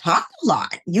talked a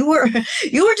lot. You were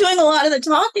doing a lot of the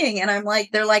talking. And I'm like,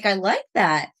 they're like, I like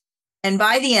that. And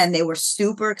by the end, they were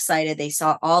super excited. They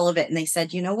saw all of it. And they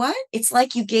said, you know what? It's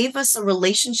like you gave us a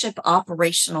relationship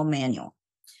operational manual.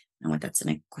 And that's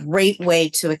a great way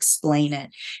to explain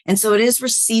it. And so it is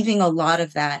receiving a lot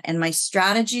of that. And my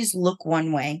strategies look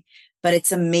one way, but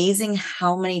it's amazing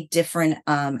how many different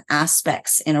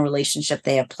aspects in a relationship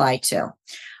they apply to.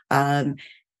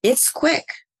 It's quick.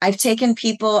 I've taken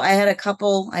people, I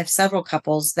have several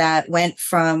couples that went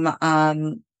from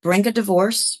brink of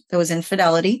divorce, there was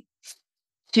infidelity,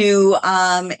 to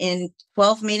in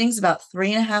 12 meetings, about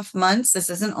 3.5 months. This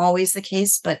isn't always the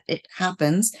case, but it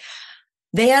happens.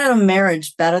 They had a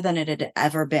marriage better than it had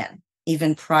ever been,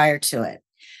 even prior to it.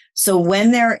 So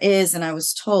when there is, and I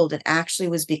was told it actually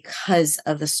was because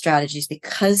of the strategies,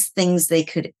 because things they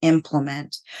could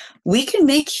implement, we can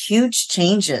make huge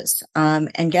changes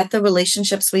and get the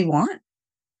relationships we want.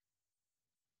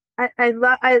 I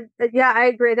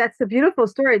agree. That's a beautiful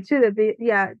story too.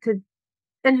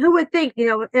 And who would think,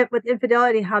 with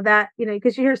infidelity, how that,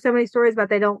 because you hear so many stories about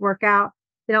they don't work out,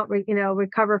 they don't,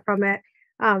 recover from it.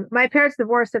 My parents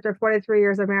divorced after 43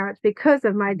 years of marriage because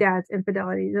of my dad's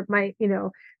infidelity.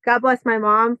 God bless my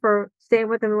mom for staying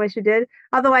with him the way she did.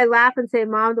 Although I laugh and say,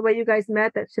 Mom, the way you guys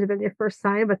met, that should have been your first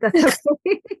sign, but that's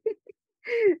okay.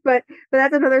 but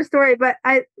that's another story. But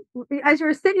as you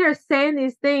were sitting here saying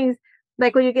these things,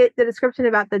 like when you get the description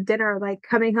about the dinner, like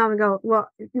coming home and go, well,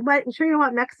 sure you don't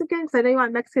want Mexican? Because I know you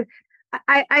want Mexican.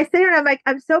 I say it, I'm like,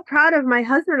 I'm so proud of my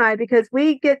husband and I, because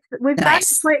we've gotten to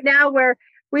the point now where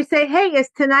we say, hey, is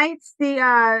tonight's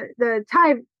the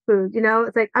time food.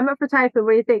 It's like, I'm up for Thai food.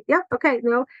 What do you think? Yep. Okay.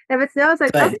 No. If it's no, it's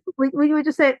like, okay, Good. we would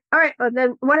just say, all right. And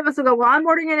then one of us will go, well, I'm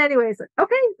ordering it anyways. Like,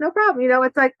 okay, no problem.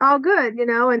 It's like all good,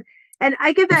 and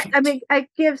I give that, I Perfect. mean, I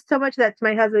give so much of that to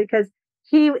my husband because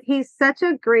he's such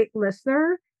a great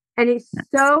listener and he's Yes.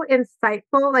 so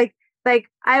insightful. Like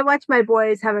I watch my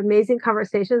boys have amazing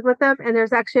conversations with them. And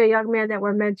there's actually a young man that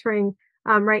we're mentoring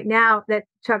right now that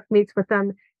Chuck meets with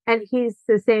them. And he's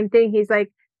the same thing. He's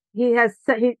like, he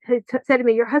said to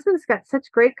me, your husband's got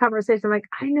such great conversation. I'm like,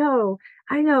 I know.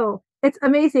 It's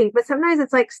amazing. But sometimes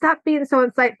it's like, stop being so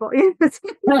insightful.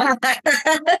 Don't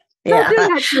Yeah, do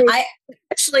that to me. I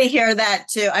actually hear that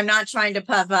too. I'm not trying to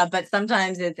puff up, but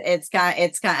sometimes it's got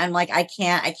I'm like, I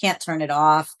can't turn it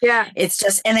off. Yeah. It's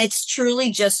just, and it's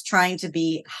truly just trying to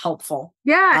be helpful.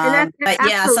 Yeah. And that's But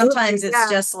yeah, sometimes absolutely. it's Yeah.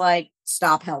 just like,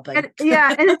 stop helping. And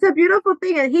yeah, and it's a beautiful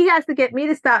thing. And he has to get me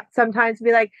to stop sometimes and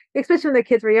be like, especially when the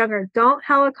kids were younger, don't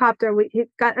helicopter. He's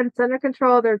got it's under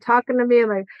control. They're talking to me. I'm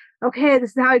like, okay,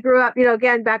 this is how I grew up,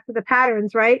 again, back to the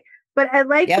patterns, right? But I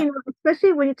like, Yep.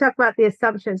 especially when you talk about the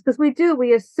assumptions, because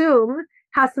we assume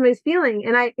how somebody's feeling.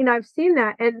 And I've seen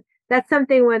that. And that's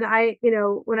something when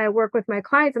when I work with my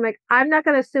clients, I'm like, I'm not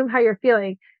going to assume how you're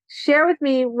feeling. Share with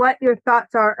me what your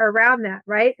thoughts are around that.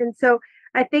 Right. And so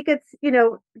I think it's,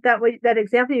 that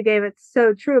example you gave, it's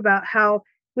so true about how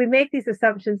we make these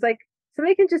assumptions. Like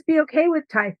somebody can just be okay with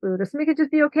Thai food, or somebody can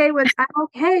just be okay with, I'm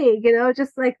okay,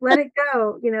 just like let it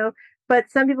go. But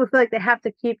some people feel like they have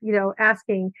to keep,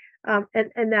 asking,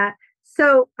 and that.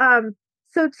 So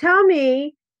tell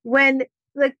me when,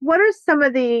 like, what are some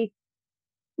of the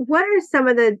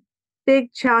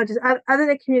big challenges other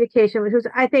than communication, which was,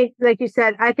 I think, like you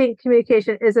said, I think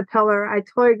communication is a pillar. I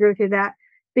totally agree with you that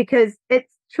because it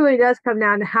truly does come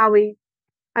down to how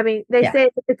I mean, they Yeah. say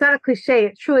it's not a cliche.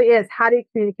 It truly is. How do you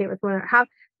communicate with one another?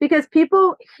 Because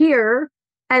people hear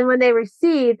and when they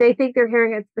receive, they think they're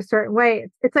hearing it a certain way.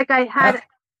 It's like I Yep.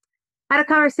 had a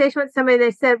conversation with somebody.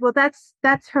 They said, well, that's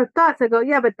her thoughts. I go,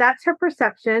 yeah, but that's her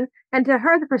perception. And to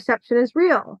her, the perception is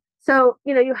real. So,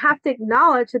 you have to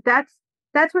acknowledge that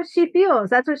that's what she feels.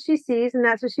 That's what she sees. And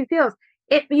that's what she feels.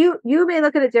 If you may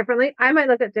look at it differently. I might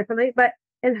look at it differently, but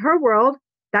in her world,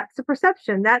 that's the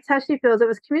perception. That's how she feels. It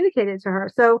was communicated to her.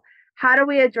 So how do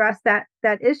we address that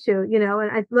issue?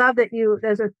 And I love that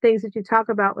those are things that you talk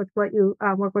about with what you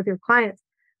work with your clients.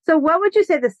 So what would you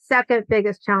say the second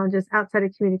biggest challenge is outside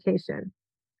of communication?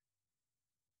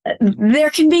 There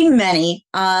can be many.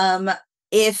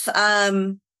 If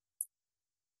a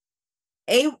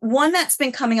one that's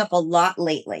been coming up a lot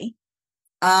lately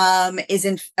is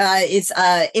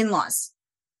in-laws.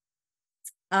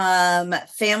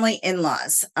 Family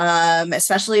in-laws,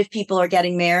 especially if people are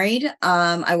getting married.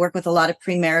 I work with a lot of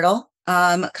premarital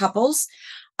couples,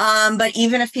 but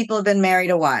even if people have been married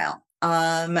a while,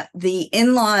 the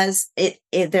in-laws,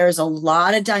 there's a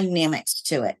lot of dynamics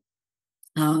to it.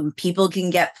 People can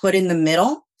get put in the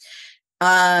middle.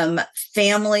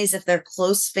 Families, if they're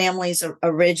close families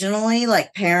originally,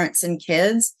 like parents and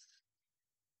kids,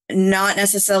 not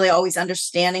necessarily always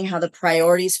understanding how the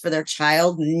priorities for their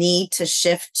child need to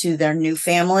shift to their new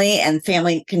family, and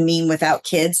family can mean without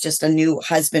kids, just a new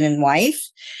husband and wife.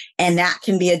 And that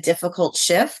can be a difficult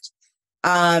shift.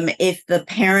 If the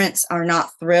parents are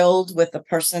not thrilled with the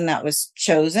person that was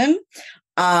chosen,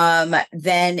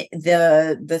 then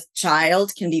the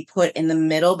child can be put in the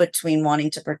middle between wanting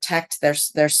to protect their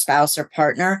spouse or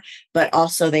partner, but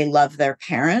also they love their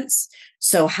parents.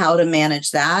 So how to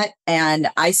manage that. And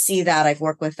I see that. I've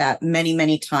worked with that many,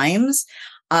 many times.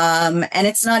 And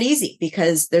it's not easy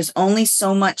because there's only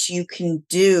so much you can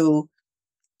do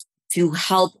to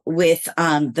help with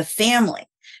the family.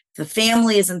 If the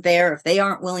family isn't there, if they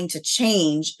aren't willing to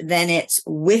change, then it's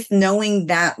with knowing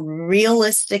that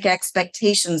realistic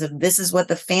expectations of this is what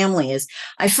the family is.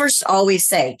 I first always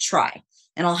say, try.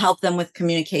 And I'll help them with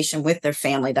communication with their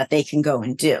family that they can go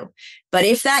and do. But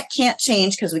if that can't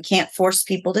change, because we can't force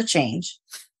people to change,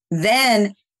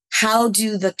 then how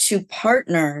do the two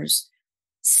partners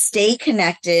stay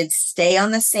connected, stay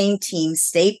on the same team,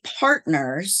 stay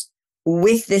partners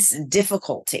with this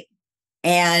difficulty?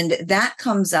 And that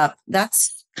comes up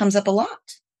a lot.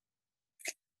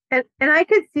 And I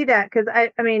could see that because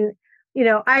I mean,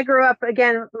 I grew up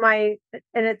again,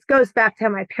 and it goes back to how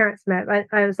my parents met.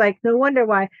 I was like, no wonder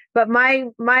why. But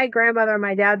my grandmother on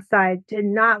my dad's side did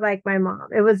not like my mom.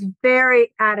 It was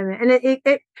very adamant. And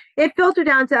it filtered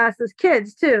down to us as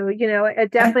kids too.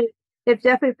 It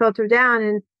definitely filtered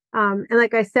down. And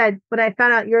like I said, when I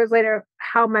found out years later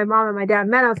how my mom and my dad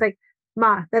met, I was like,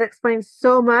 Ma, that explains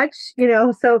so much,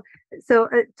 so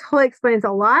it totally explains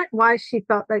a lot why she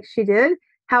felt like she did.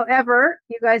 However,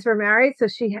 you guys were married, so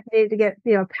she needed to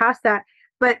get, past that.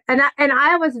 But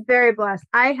I was very blessed.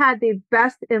 I had the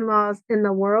best in-laws in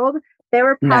the world. They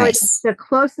were probably Nice. the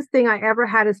closest thing I ever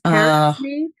had as parents to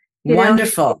me.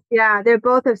 Wonderful. Yeah, they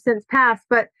both have since passed,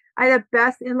 but I had the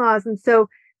best in-laws. And so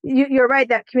you're right,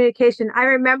 that communication. I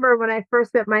remember when I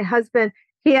first met my husband,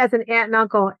 he has an aunt and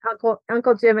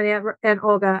Uncle Jim and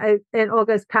Olga. And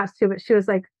Olga's passed too, but she was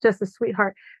like just a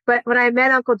sweetheart. But when I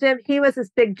met Uncle Jim, he was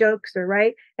this big jokester,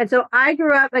 right? And so I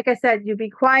grew up, like I said, you be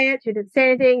quiet, you didn't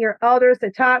say anything, your elders to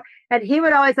talk. And he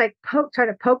would always like try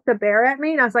to poke the bear at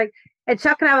me. And I was like, and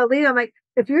Chuck and I would leave. I'm like,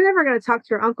 if you're never going to talk to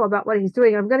your uncle about what he's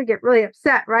doing, I'm going to get really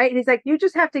upset, right? And he's like, you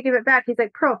just have to give it back. He's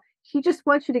like, Pearl, he just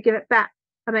wants you to give it back.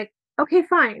 I'm like, okay,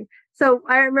 fine. So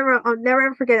I remember, I'll never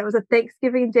ever forget, it was a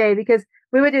Thanksgiving day because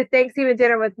we would do Thanksgiving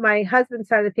dinner with my husband's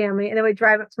side of the family, and then we'd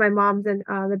drive up to my mom's in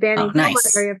the Banning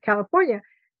area of California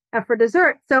for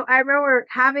dessert. So I remember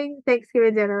having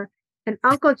Thanksgiving dinner, and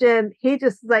Uncle Jim, he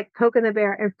just like poking the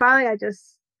bear. And finally, I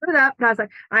just stood up and I was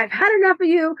like, I've had enough of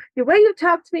you, the way you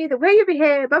talk to me, the way you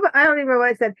behave. Blah, blah. I don't even remember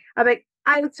what I said. I'm like,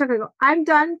 I was talking to go, I'm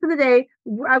done for the day.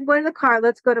 I'm going to the car.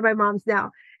 Let's go to my mom's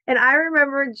now. And I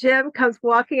remember Jim comes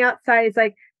walking outside. He's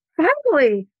like,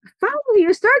 finally,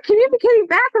 you start communicating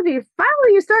back with me.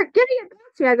 Finally, you start getting it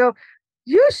back to me. I go,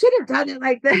 you should have done it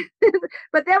like this.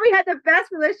 But then we had the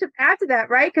best relationship after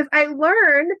that, right? Because I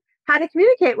learned how to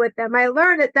communicate with them. I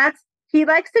learned that he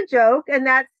likes to joke, and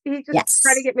he just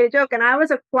tried to get me to joke. And I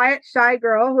was a quiet, shy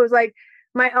girl who was like,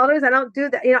 my elders, I don't do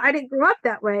that. I didn't grow up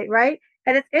that way, right?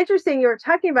 And it's interesting you were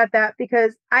talking about that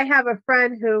because I have a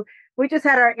friend who we just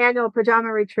had our annual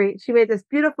pajama retreat. She made this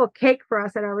beautiful cake for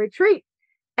us at our retreat.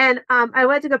 And I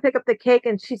went to go pick up the cake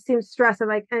and she seemed stressed. I'm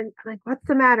like, what's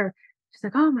the matter? She's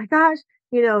like, oh my gosh,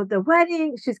 the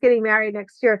wedding, she's getting married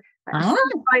next year. I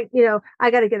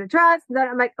got to get a dress. And then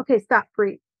I'm like, okay, stop,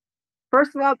 breathe.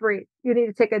 First of all, breathe. You need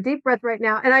to take a deep breath right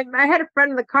now. And I had a friend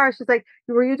in the car. She's like,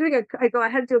 were you doing I go, I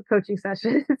had to do a coaching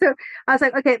session. So I was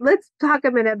like, okay, let's talk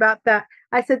a minute about that.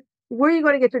 I said, where are you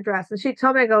going to get your dress? And she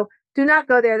told me, I go, do not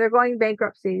go there. They're going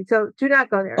bankruptcy. So do not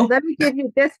go there. Oh. Let me give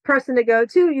you this person to go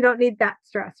to. You don't need that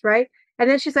stress, right? And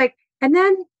then she's like, and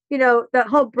then, the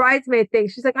whole bridesmaid thing.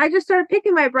 She's like, I just started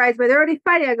picking my bridesmaid. They're already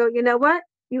fighting. I go, you know what?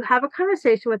 You have a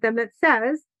conversation with them that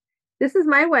says, this is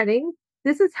my wedding.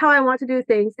 This is how I want to do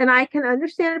things. And I can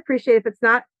understand and appreciate if it's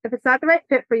not the right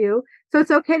fit for you. So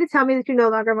it's okay to tell me that you no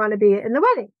longer want to be in the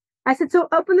wedding. I said, so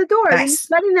open the door,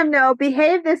 nice. Letting them know,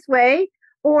 behave this way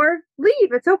or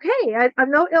leave. It's okay.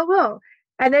 I'm no ill will.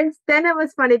 And then it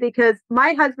was funny because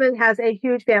my husband has a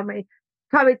huge family,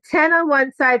 probably 10 on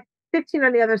one side, 15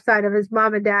 on the other side of his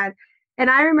mom and dad. And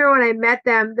I remember when I met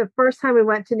them, the first time we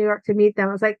went to New York to meet them,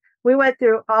 I was like, we went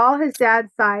through all his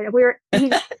dad's side and we were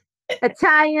eating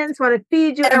Italians want to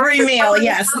feed you every meal.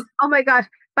 Yes. Oh my gosh.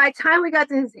 By the time we got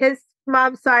to his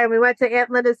mom's side and we went to Aunt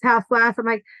Linda's house last, I'm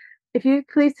like, if you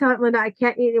please tell Aunt Linda, I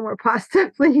can't eat any more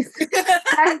pasta, please.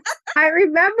 I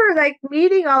remember like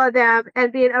meeting all of them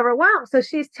and being overwhelmed. So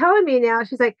she's telling me now,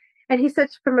 she's like, and he's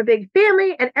such from a big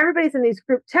family and everybody's in these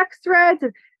group text threads.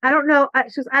 And I don't know.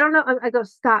 She goes, I don't know. I go,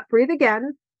 stop, breathe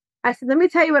again. I said, let me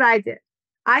tell you what I did.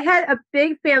 I had a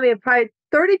big family of probably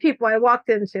 30 people I walked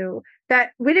into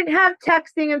that we didn't have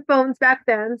texting and phones back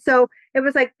then. So it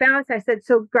was like balance. I said,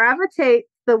 so gravitate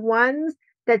the ones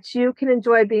that you can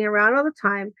enjoy being around all the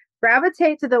time.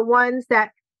 Gravitate to the ones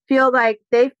that feel like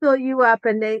they fill you up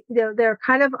and they're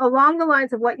kind of along the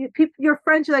lines of what your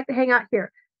friends you like to hang out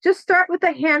here. Just start with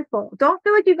a handful. Don't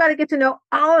feel like you've got to get to know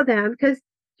all of them because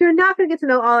you're not going to get to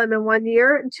know all of them in 1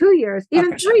 year, in 2 years,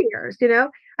 even 3 years,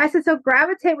 I said, so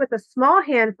gravitate with a small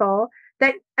handful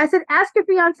that I said, ask your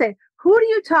fiance, who do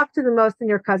you talk to the most in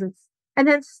your cousins? And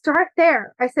then start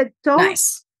there. I said, don't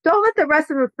let the rest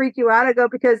of them freak you out. I go,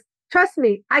 because trust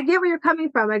me, I get where you're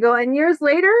coming from. I go, and years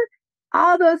later,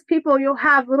 all those people, you'll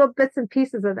have little bits and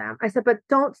pieces of them. I said, but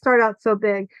don't start out so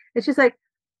big. And she's like,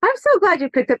 I'm so glad you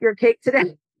picked up your cake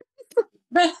today.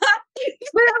 But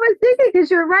I was thinking,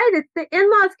 because you're right, it's the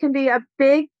in-laws can be a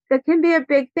big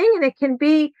thing, and it can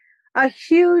be a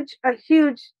huge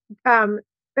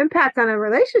impact on a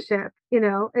relationship.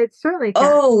 It certainly can.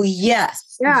 Oh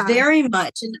yes, very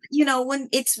much. And when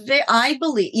I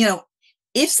believe,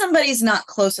 if somebody's not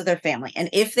close to their family, and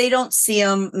if they don't see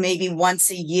them maybe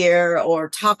once a year or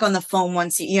talk on the phone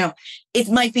once, it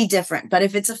might be different. But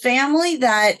if it's a family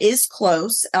that is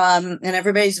close, and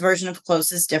everybody's version of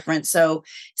close is different, so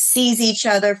sees each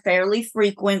other fairly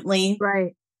frequently,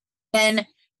 right? And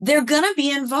they're going to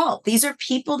be involved. These are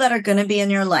people that are going to be in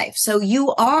your life. So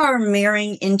you are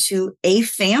marrying into a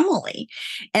family,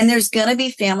 and there's going to be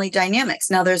family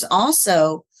dynamics. Now, there's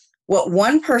also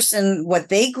what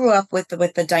they grew up with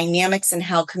the dynamics and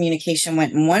how communication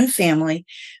went in one family,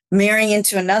 marrying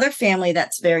into another family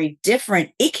that's very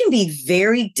different, it can be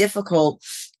very difficult.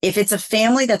 If it's a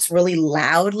family that's really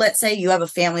loud, let's say you have a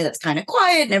family that's kind of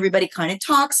quiet and everybody kind of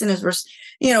talks and is,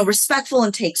 respectful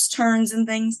and takes turns and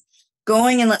things,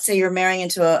 going and let's say you're marrying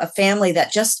into a family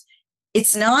that just,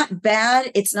 it's not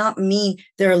bad, it's not mean,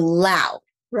 they're loud.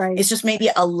 Right. It's just maybe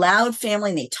a loud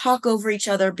family and they talk over each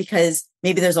other because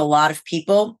maybe there's a lot of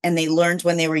people and they learned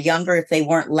when they were younger, if they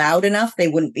weren't loud enough, they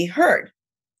wouldn't be heard.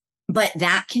 But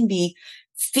that can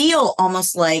feel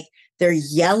almost like they're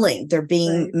yelling, they're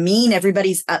being mean,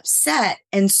 everybody's upset.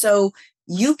 And so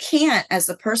you can't, as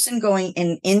the person going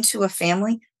into a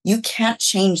family, you can't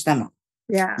change them.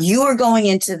 Yeah. You are going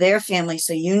into their family,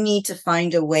 so you need to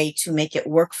find a way to make it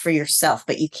work for yourself,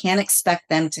 but you can't expect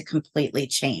them to completely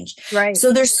change. Right.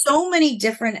 So there's so many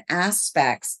different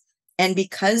aspects, and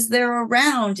because they're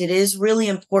around, it is really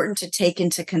important to take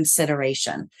into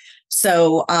consideration.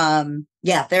 So,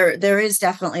 there is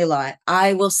definitely a lot.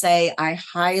 I will say I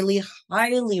highly,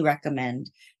 highly recommend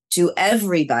to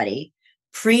everybody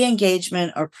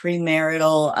pre-engagement or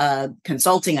premarital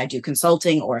consulting. I do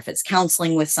consulting, or if it's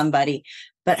counseling with somebody,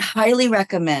 but highly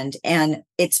recommend. And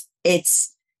it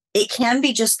can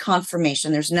be just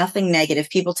confirmation. There's nothing negative.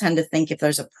 People tend to think if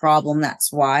there's a problem,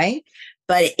 that's why,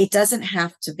 but it doesn't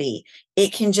have to be.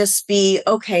 It can just be,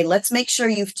 okay, let's make sure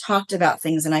you've talked about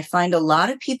things. And I find a lot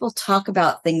of people talk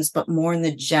about things, but more in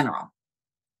the general.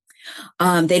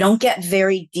 They don't get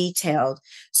very detailed.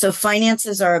 So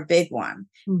finances are a big one.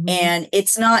 Mm-hmm. And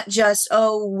it's not just,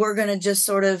 we're going to just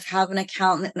sort of have an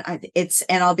accountant.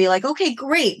 And I'll be like, okay,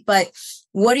 great. But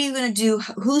what are you going to do?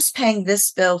 Who's paying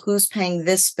this bill? Who's paying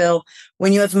this bill?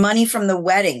 When you have money from the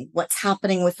wedding, what's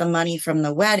happening with the money from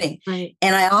the wedding? Right.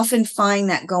 And I often find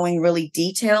that going really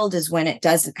detailed is when it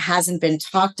hasn't been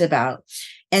talked about.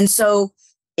 And so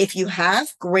if you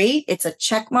have, great, it's a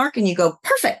check mark and you go,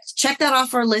 perfect, check that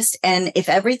off our list. And if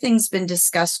everything's been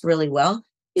discussed really well,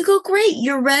 you go, great,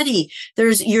 you're ready.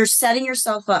 You're setting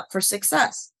yourself up for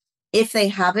success. If they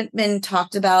haven't been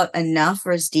talked about enough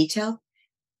or as detailed,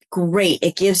 great.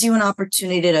 It gives you an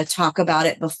opportunity to talk about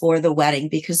it before the wedding,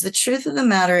 because the truth of the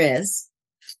matter is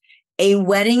a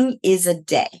wedding is a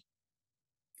day.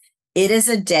 It is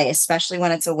a day, especially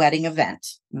when it's a wedding event.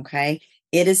 Okay.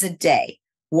 It is a day.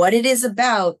 What it is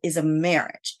about is a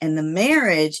marriage, and the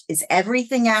marriage is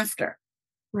everything after.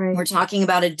 Right. We're talking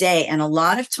about a day. And a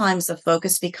lot of times the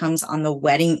focus becomes on the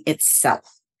wedding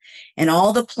itself and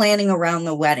all the planning around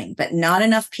the wedding, but not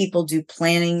enough people do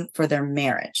planning for their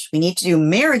marriage. We need to do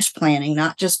marriage planning,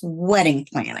 not just wedding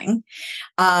planning.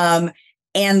 And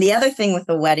the other thing with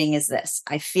the wedding is this.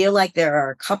 I feel like there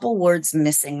are a couple words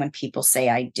missing when people say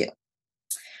I do.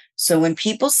 So when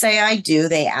people say I do,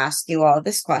 they ask you all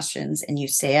these questions and you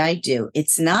say I do.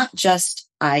 It's not just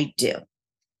I do.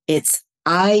 It's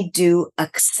I do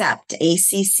accept,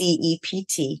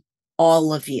 ACCEPT,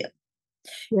 all of you.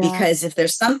 Yeah. Because if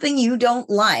there's something you don't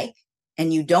like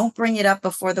and you don't bring it up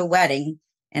before the wedding,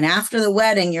 and after the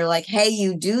wedding, you're like, hey,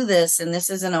 you do this and this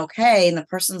isn't okay. And the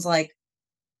person's like,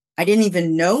 I didn't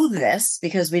even know this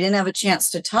because we didn't have a chance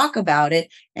to talk about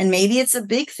it. And maybe it's a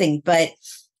big thing, but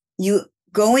you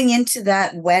going into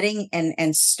that wedding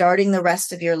and starting the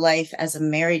rest of your life as a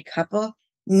married couple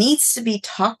needs to be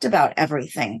talked about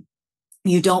everything.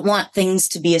 You don't want things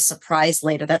to be a surprise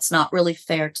later. That's not really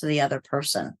fair to the other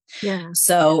person. Yeah.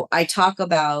 So I talk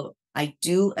about, I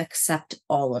do accept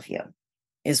all of you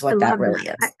is what that really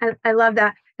is. I love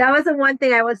that. That was the one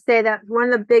thing I would say that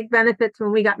one of the big benefits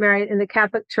when we got married in the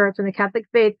Catholic Church and the Catholic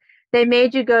faith, they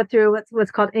made you go through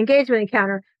what's called engagement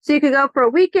encounter. So you could go for a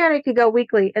weekend, or you could go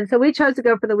weekly. And so we chose to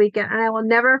go for the weekend. And I will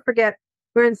never forget,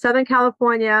 we're in Southern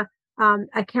California. I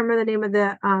can't remember the name of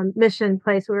the mission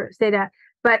place we stayed at,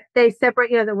 but they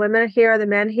separate, the women here, the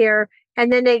men here.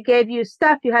 And then they gave you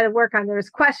stuff you had to work on. There was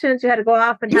questions, you had to go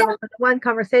off and have one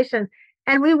conversation.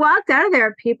 And we walked out of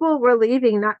there. People were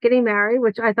leaving, not getting married,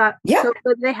 which I thought, so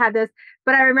good they had this.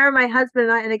 But I remember my husband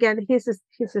and I, and again, he's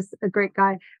just a great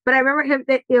guy. But I remember him,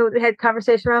 we had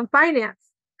conversation around finance,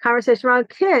 conversation around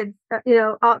kids,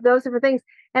 all those different things.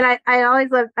 And I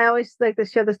always like to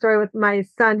share the story with my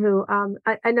son, who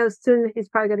I know soon he's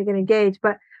probably going to get engaged.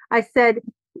 But I said,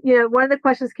 one of the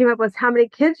questions came up was how many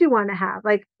kids you want to have,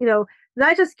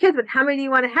 not just kids, but how many do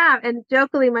you want to have? And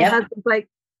jokingly, my husband's like,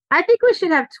 I think we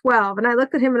should have 12. And I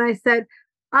looked at him and I said,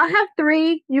 I'll have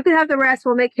 3. You can have the rest.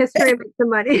 We'll make history and make some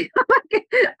money.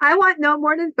 I want no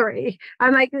more than 3.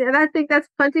 I'm like, and I think that's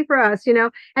plenty for us,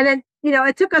 And then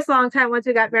it took us a long time. Once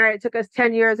we got married, it took us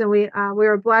 10 years, and we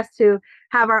were blessed to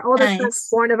have our oldest son Nice.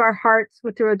 born of our hearts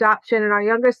through adoption, and our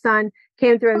youngest son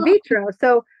came through in vitro.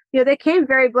 So, they came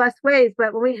very blessed ways.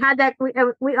 But when we had that,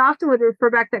 we often would refer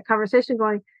back to that conversation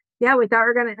going, yeah, we thought we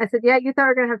were going to, I said, yeah, you thought we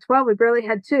were going to have 12. We barely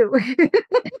had 2.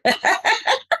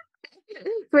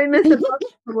 So we missed a boat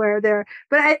somewhere there.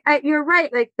 But you're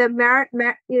right. Like the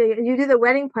you do the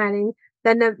wedding planning,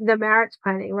 then the marriage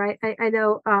planning, right? I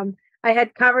know. I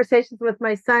had conversations with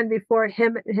my son before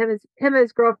him and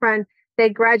his girlfriend. They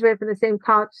graduated from the same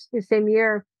college the same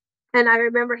year, and I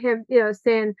remember him,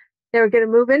 saying they were going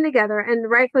to move in together, and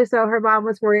rightfully so. Her mom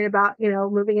was worried about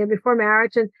moving in before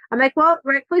marriage, and I'm like, well,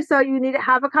 rightfully so. You need to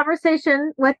have a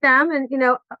conversation with them, and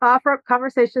offer up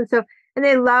conversation. So. And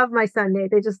they love my son,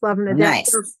 Nate. They just love him to death.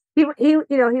 Nice. So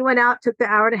he went out, took the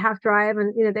hour-and-a-half drive,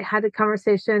 and they had the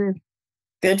conversation. And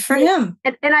good for him.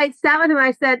 And I sat with him. And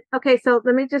I said, okay, so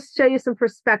let me just show you some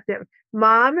perspective.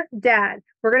 Mom, Dad,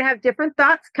 we're going to have different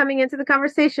thoughts coming into the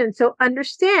conversation. So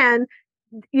understand,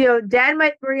 Dad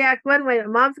might react one way, but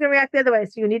Mom's going to react the other way.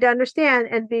 So you need to understand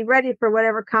and be ready for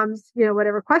whatever comes,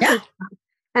 whatever questions come.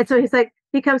 And so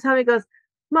he comes home and goes,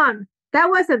 Mom, that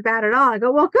wasn't bad at all. I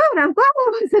go, well, good. I'm glad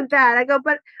it wasn't bad. I go,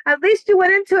 but at least you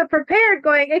went into it prepared,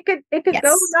 going, it could Yes.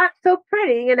 go not so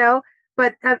pretty,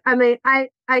 But I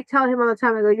tell him all the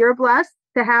time. I go, you're blessed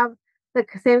to have the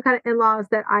same kind of in-laws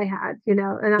that I had, and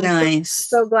I'm Nice.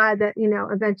 so glad that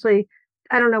eventually.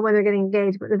 I don't know when they're getting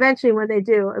engaged, but eventually when they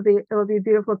do, it will be a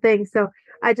beautiful thing. So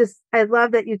I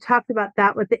love that you talked about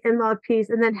that with the in-law piece,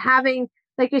 and then having,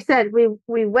 like you said,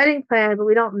 we wedding plan, but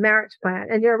we don't marriage plan.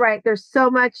 And you're right. There's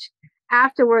so much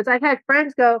afterwards. I've had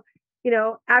friends go,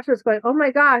 afterwards going, oh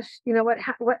my gosh,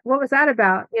 what was that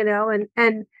about?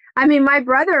 And I mean, my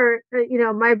brother,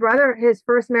 his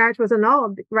first marriage was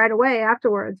annulled right away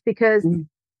afterwards because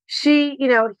she,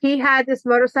 he had this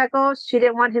motorcycle. She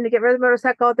didn't want him to get rid of the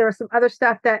motorcycle. There was some other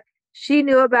stuff that she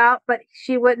knew about, but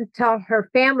she wouldn't tell her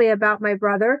family about my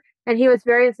brother. And he was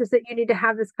very insistent, you need to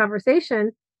have this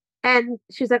conversation. And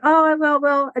she's like, oh, I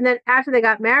will. And then after they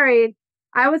got married,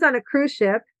 I was on a cruise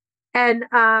ship. And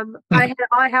all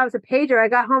I had was a pager. I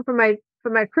got home from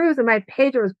my cruise, and my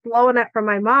pager was blowing up from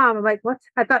my mom. I'm like, what?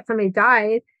 I thought somebody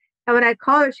died. And when I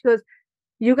called her, she goes,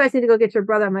 you guys need to go get your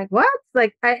brother. I'm like, what?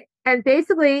 And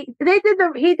basically he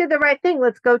did the right thing.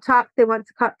 Let's go talk. They went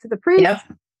to talk to the priest. Yep.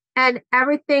 And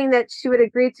everything that she would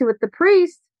agree to with the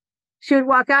priest, she would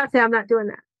walk out and say, I'm not doing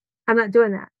that. I'm not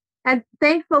doing that. And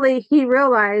thankfully he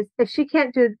realized if she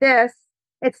can't do this,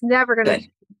 it's never going to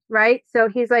change, right? So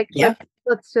he's like,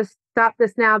 let's just stop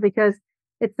this now because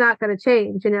it's not going to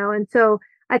change, And so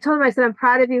I told him, I said, I'm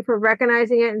proud of you for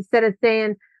recognizing it instead of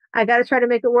saying, I got to try to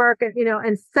make it work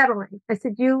and settling. I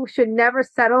said, you should never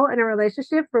settle in a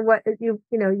relationship for what you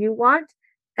want.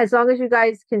 As long as you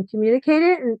guys can communicate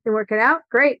it and work it out,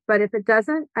 great. But if it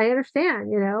doesn't, I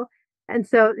understand, And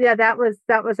so, yeah, that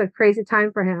was a crazy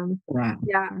time for him. Wow.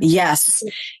 Yeah. Yes.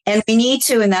 And we need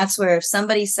to, and that's where if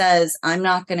somebody says, I'm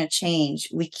not going to change,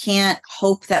 we can't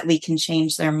hope that we can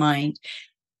change their mind.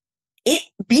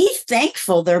 Be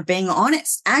thankful they're being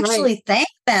honest. Actually thank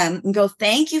them and go,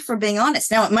 thank you for being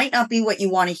honest. Now, it might not be what you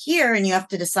want to hear, and you have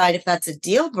to decide if that's a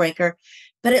deal breaker,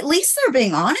 but at least they're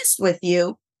being honest with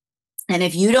you. And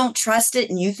if you don't trust it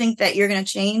and you think that you're going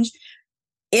to change,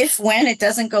 when it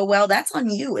doesn't go well, that's on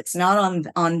you. It's not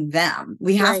on them.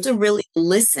 We have to really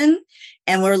listen,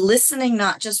 and we're listening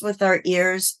not just with our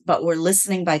ears, but we're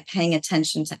listening by paying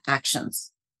attention to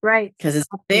actions. Right. Because it's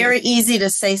very easy to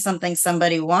say something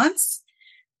somebody wants,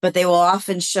 but they will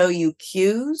often show you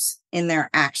cues in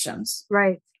their actions.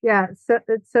 Right. Yeah. So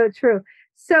it's so true.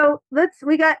 So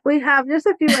we have just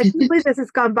a few, I can't believe this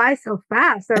has gone by so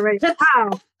fast already.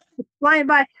 Wow. It's flying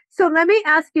by. So let me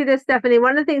ask you this, Stephanie.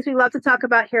 One of the things we love to talk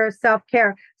about here is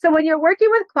self-care. So when you're working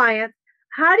with clients,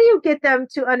 how do you get them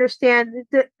to understand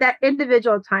that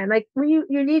individual time? Like you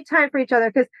need time for each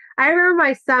other. Because I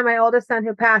remember my oldest son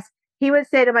who passed, he would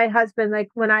say to my husband, like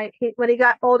when he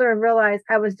got older and realized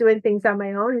I was doing things on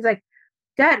my own, he's like,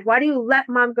 Dad, why do you let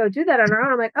Mom go do that on her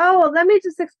own? I'm like, oh, well, let me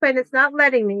just explain. It's not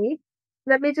letting me.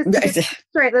 Let me just get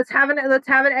straight. Let's have an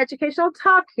educational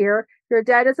talk here. Your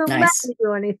dad doesn't let me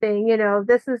do anything.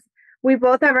 We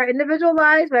both have our individual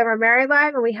lives, we have our married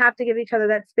life, and we have to give each other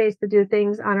that space to do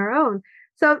things on our own.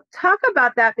 So talk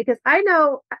about that, because I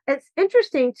know it's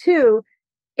interesting too,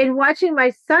 in watching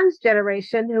my son's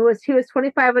generation, he was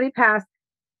 25 when he passed,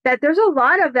 that there's a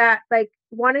lot of that, like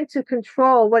wanting to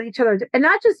control what each other do. And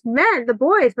not just men, the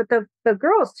boys, but the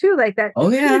girls too, like that. Oh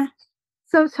yeah.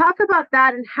 So talk about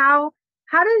that, and how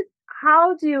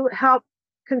do you help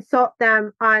consult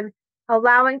them on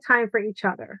allowing time for each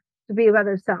other to be by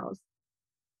themselves?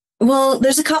 Well,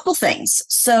 there's a couple things.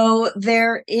 So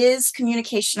there is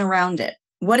communication around it.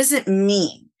 What does it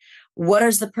mean? What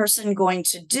is the person going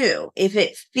to do? If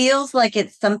it feels like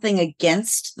it's something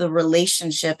against the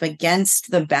relationship,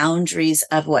 against the boundaries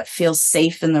of what feels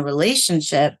safe in the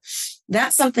relationship,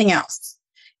 that's something else.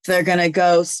 If they're going to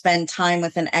go spend time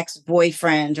with an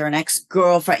ex-boyfriend or an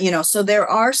ex-girlfriend, so there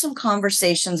are some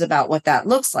conversations about what that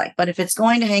looks like. But if it's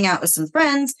going to hang out with some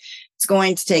friends, it's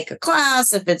going to take a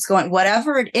class, if it's going,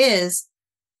 whatever it is,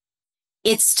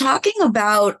 it's talking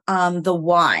about the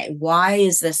why. Why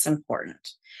is this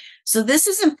important? So this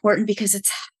is important because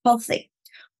it's healthy.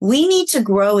 We need to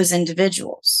grow as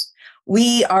individuals.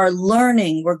 We are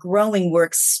learning, we're growing, we're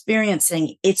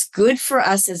experiencing. It's good for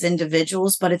us as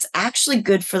individuals, but it's actually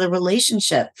good for the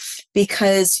relationship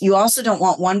because you also don't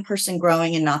want one person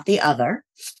growing and not the other.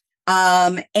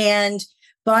 And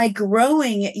by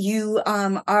growing, you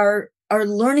are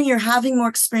learning, you're having more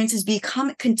experiences,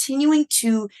 continuing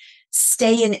to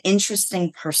stay an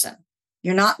interesting person.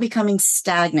 You're not becoming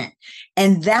stagnant.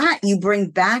 And that you bring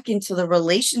back into the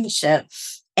relationship,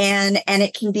 and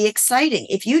it can be exciting.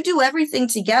 If you do everything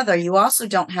together, you also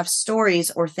don't have stories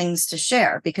or things to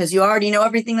share because you already know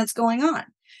everything that's going on.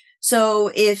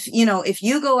 So if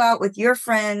you go out with your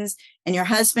friends and your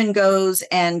husband goes to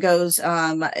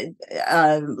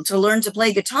learn to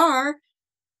play guitar,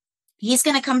 he's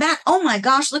going to come back. Oh my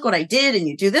gosh, look what I did. And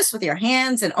you do this with your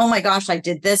hands. And oh my gosh, I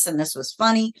did this. And this was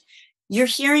funny. You're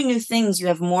hearing new things. You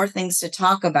have more things to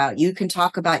talk about. You can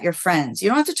talk about your friends. You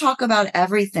don't have to talk about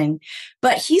everything,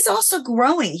 but he's also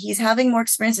growing. He's having more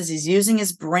experiences. He's using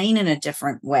his brain in a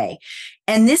different way.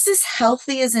 And this is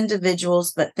healthy as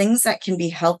individuals, but things that can be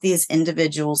healthy as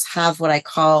individuals have what I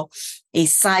call a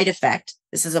side effect.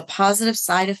 This is a positive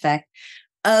side effect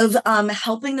of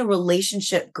helping the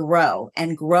relationship grow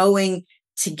and growing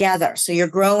together. So you're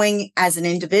growing as an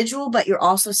individual, but you're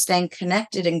also staying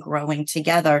connected and growing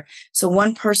together. So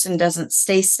one person doesn't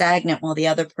stay stagnant while the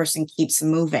other person keeps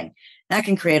moving. That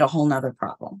can create a whole nother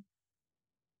problem.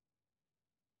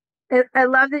 I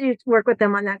love that you work with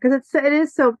them on that because it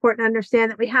is so important to understand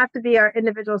that we have to be our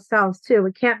individual selves too.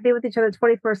 We can't be with each other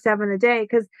 24/7 a day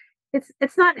because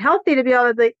it's not healthy to be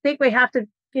able to think we have to,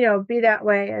 be that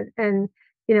way. And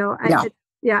Yeah.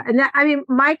 yeah. And that, I mean,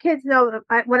 my kids know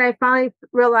when I finally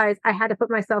realized I had to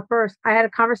put myself first, I had a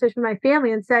conversation with my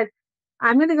family and said,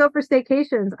 I'm going to go for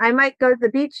staycations. I might go to the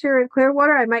beach here in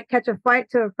Clearwater. I might catch a flight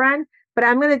to a friend, but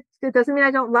it doesn't mean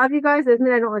I don't love you guys. It doesn't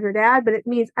mean I don't love your dad, but it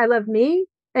means I love me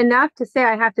enough to say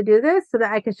I have to do this so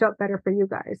that I can show up better for you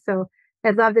guys. So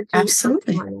I love that you.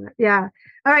 Absolutely. Yeah.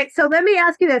 All right. So let me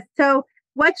ask you this. So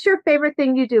what's your favorite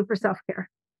thing you do for self-care?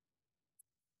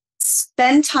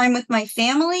 Spend time with my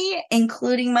family,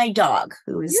 including my dog,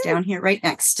 who is down here right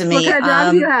next to me. What kind of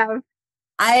dog do you have?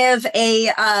 I have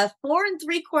a 4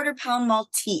 3/4 pound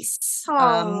Maltese,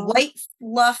 white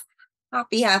fluff,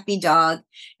 happy dog,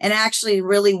 and actually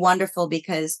really wonderful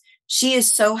because she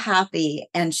is so happy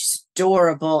and she's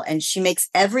adorable and she makes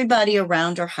everybody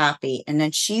around her happy, and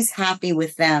then she's happy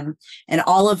with them, and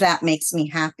all of that makes me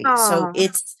happy. So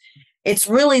it's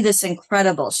really this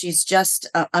incredible. She's just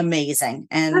amazing.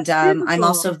 And I'm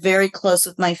also very close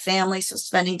with my family. So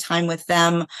spending time with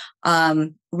them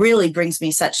really brings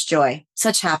me such joy,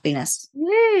 such happiness.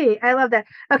 Yay. I love that.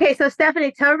 Okay. So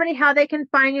Stephanie, tell everybody how they can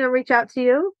find you and reach out to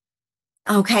you.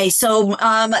 Okay, so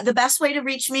the best way to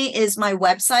reach me is my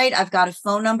website. I've got a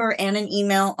phone number and an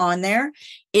email on there.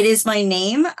 It is my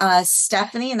name,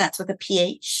 Stephanie, and that's with a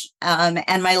PH.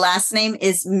 And my last name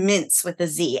is Mintz with a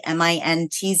Z,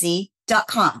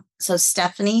 MINTZ.com. So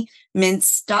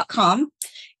StephanieMintz.com.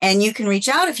 And you can reach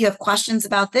out if you have questions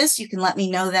about this. You can let me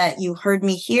know that you heard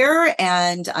me here,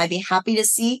 and I'd be happy to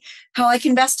see how I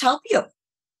can best help you.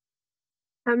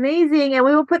 Amazing. And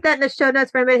we will put that in the show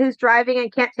notes for anybody who's driving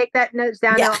and can't take that notes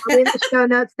down. Yeah. I'll be in the show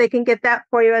notes. They can get that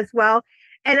for you as well.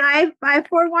 And I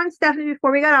forewarned Stephanie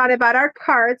before we got on about our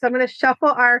cards. I'm going to shuffle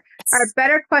our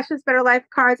Better Questions, Better Life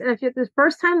cards. And if you're the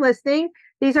first time listening,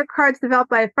 these are cards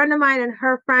developed by a friend of mine and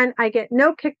her friend. I get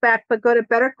no kickback, but go to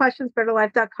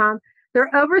betterquestionsbetterlife.com. There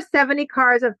are over 70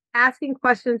 cards of asking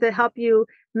questions that help you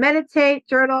meditate,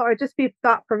 journal, or just be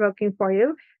thought-provoking for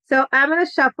you. So I'm going to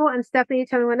shuffle, and Stephanie, you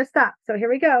tell me when to stop. So here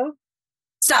we go.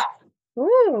 Stop.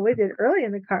 Ooh, we did early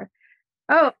in the card.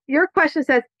 Oh, your question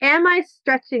says, am I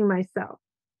stretching myself?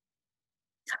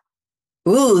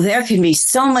 Ooh, there can be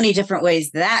so many different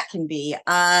ways that can be.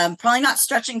 Probably not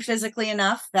stretching physically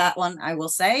enough. That one, I will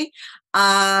say.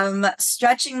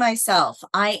 Stretching myself.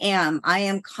 I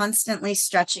am constantly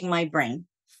stretching my brain.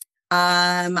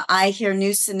 I hear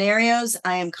new scenarios.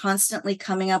 I am constantly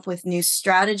coming up with new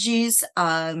strategies.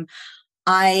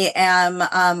 I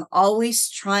am always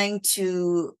trying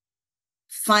to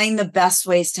find the best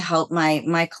ways to help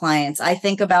my clients. I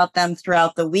think about them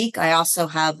throughout the week.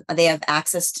 They have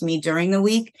access to me during the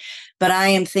week, but I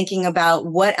am thinking about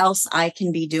what else I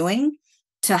can be doing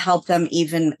to help them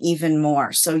even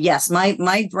more. So yes,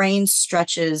 my brain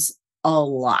stretches a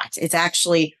lot. It's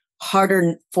actually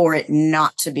harder for it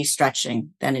not to be stretching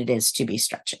than it is to be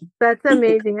stretching. That's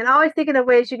amazing. And always thinking of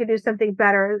ways you can do something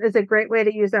better is a great way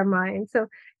to use our mind. So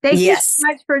thank you so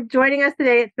much for joining us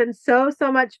today. It's been so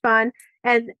much fun.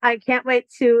 And I can't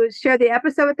wait to share the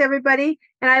episode with everybody.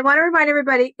 And I want to remind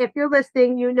everybody, if you're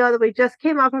listening, you know that we just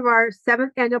came off of our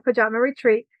 7th annual pajama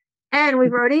retreat. And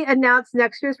we've already announced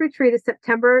next year's retreat is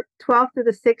September 12th through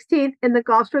the 16th in the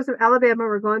Gulf Shores of Alabama.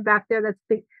 We're going back there. That's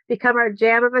become our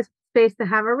jam of a space to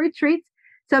have our retreats.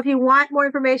 So if you want more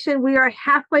information, we are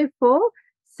halfway full.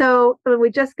 So we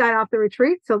just got off the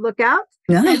retreat. So look out.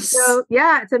 Nice. So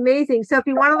yeah, it's amazing. So if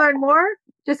you want to learn more,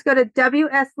 just go to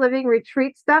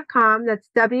wslivingretreats.com. That's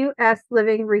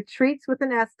wslivingretreats with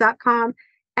an S.com.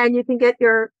 And you can get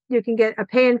a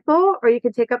pay in full, or you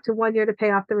can take up to 1 year to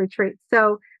pay off the retreat.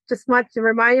 So just want to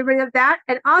remind everybody of that.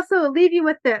 And also leave you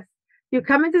with this. You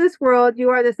come into this world, you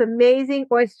are this amazing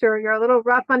oyster. You're a little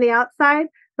rough on the outside,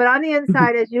 but on the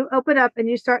inside, as you open up and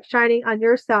you start shining on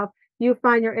yourself, you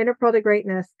find your inner pearl to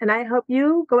greatness. And I hope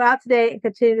you go out today and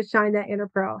continue to shine that inner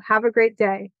pearl. Have a great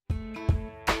day.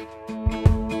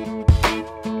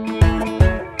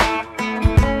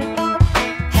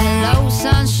 Hello,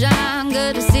 sunshine,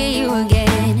 good to see you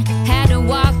again. Had to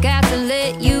walk out to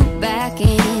let you back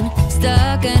in.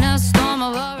 Stuck in a storm.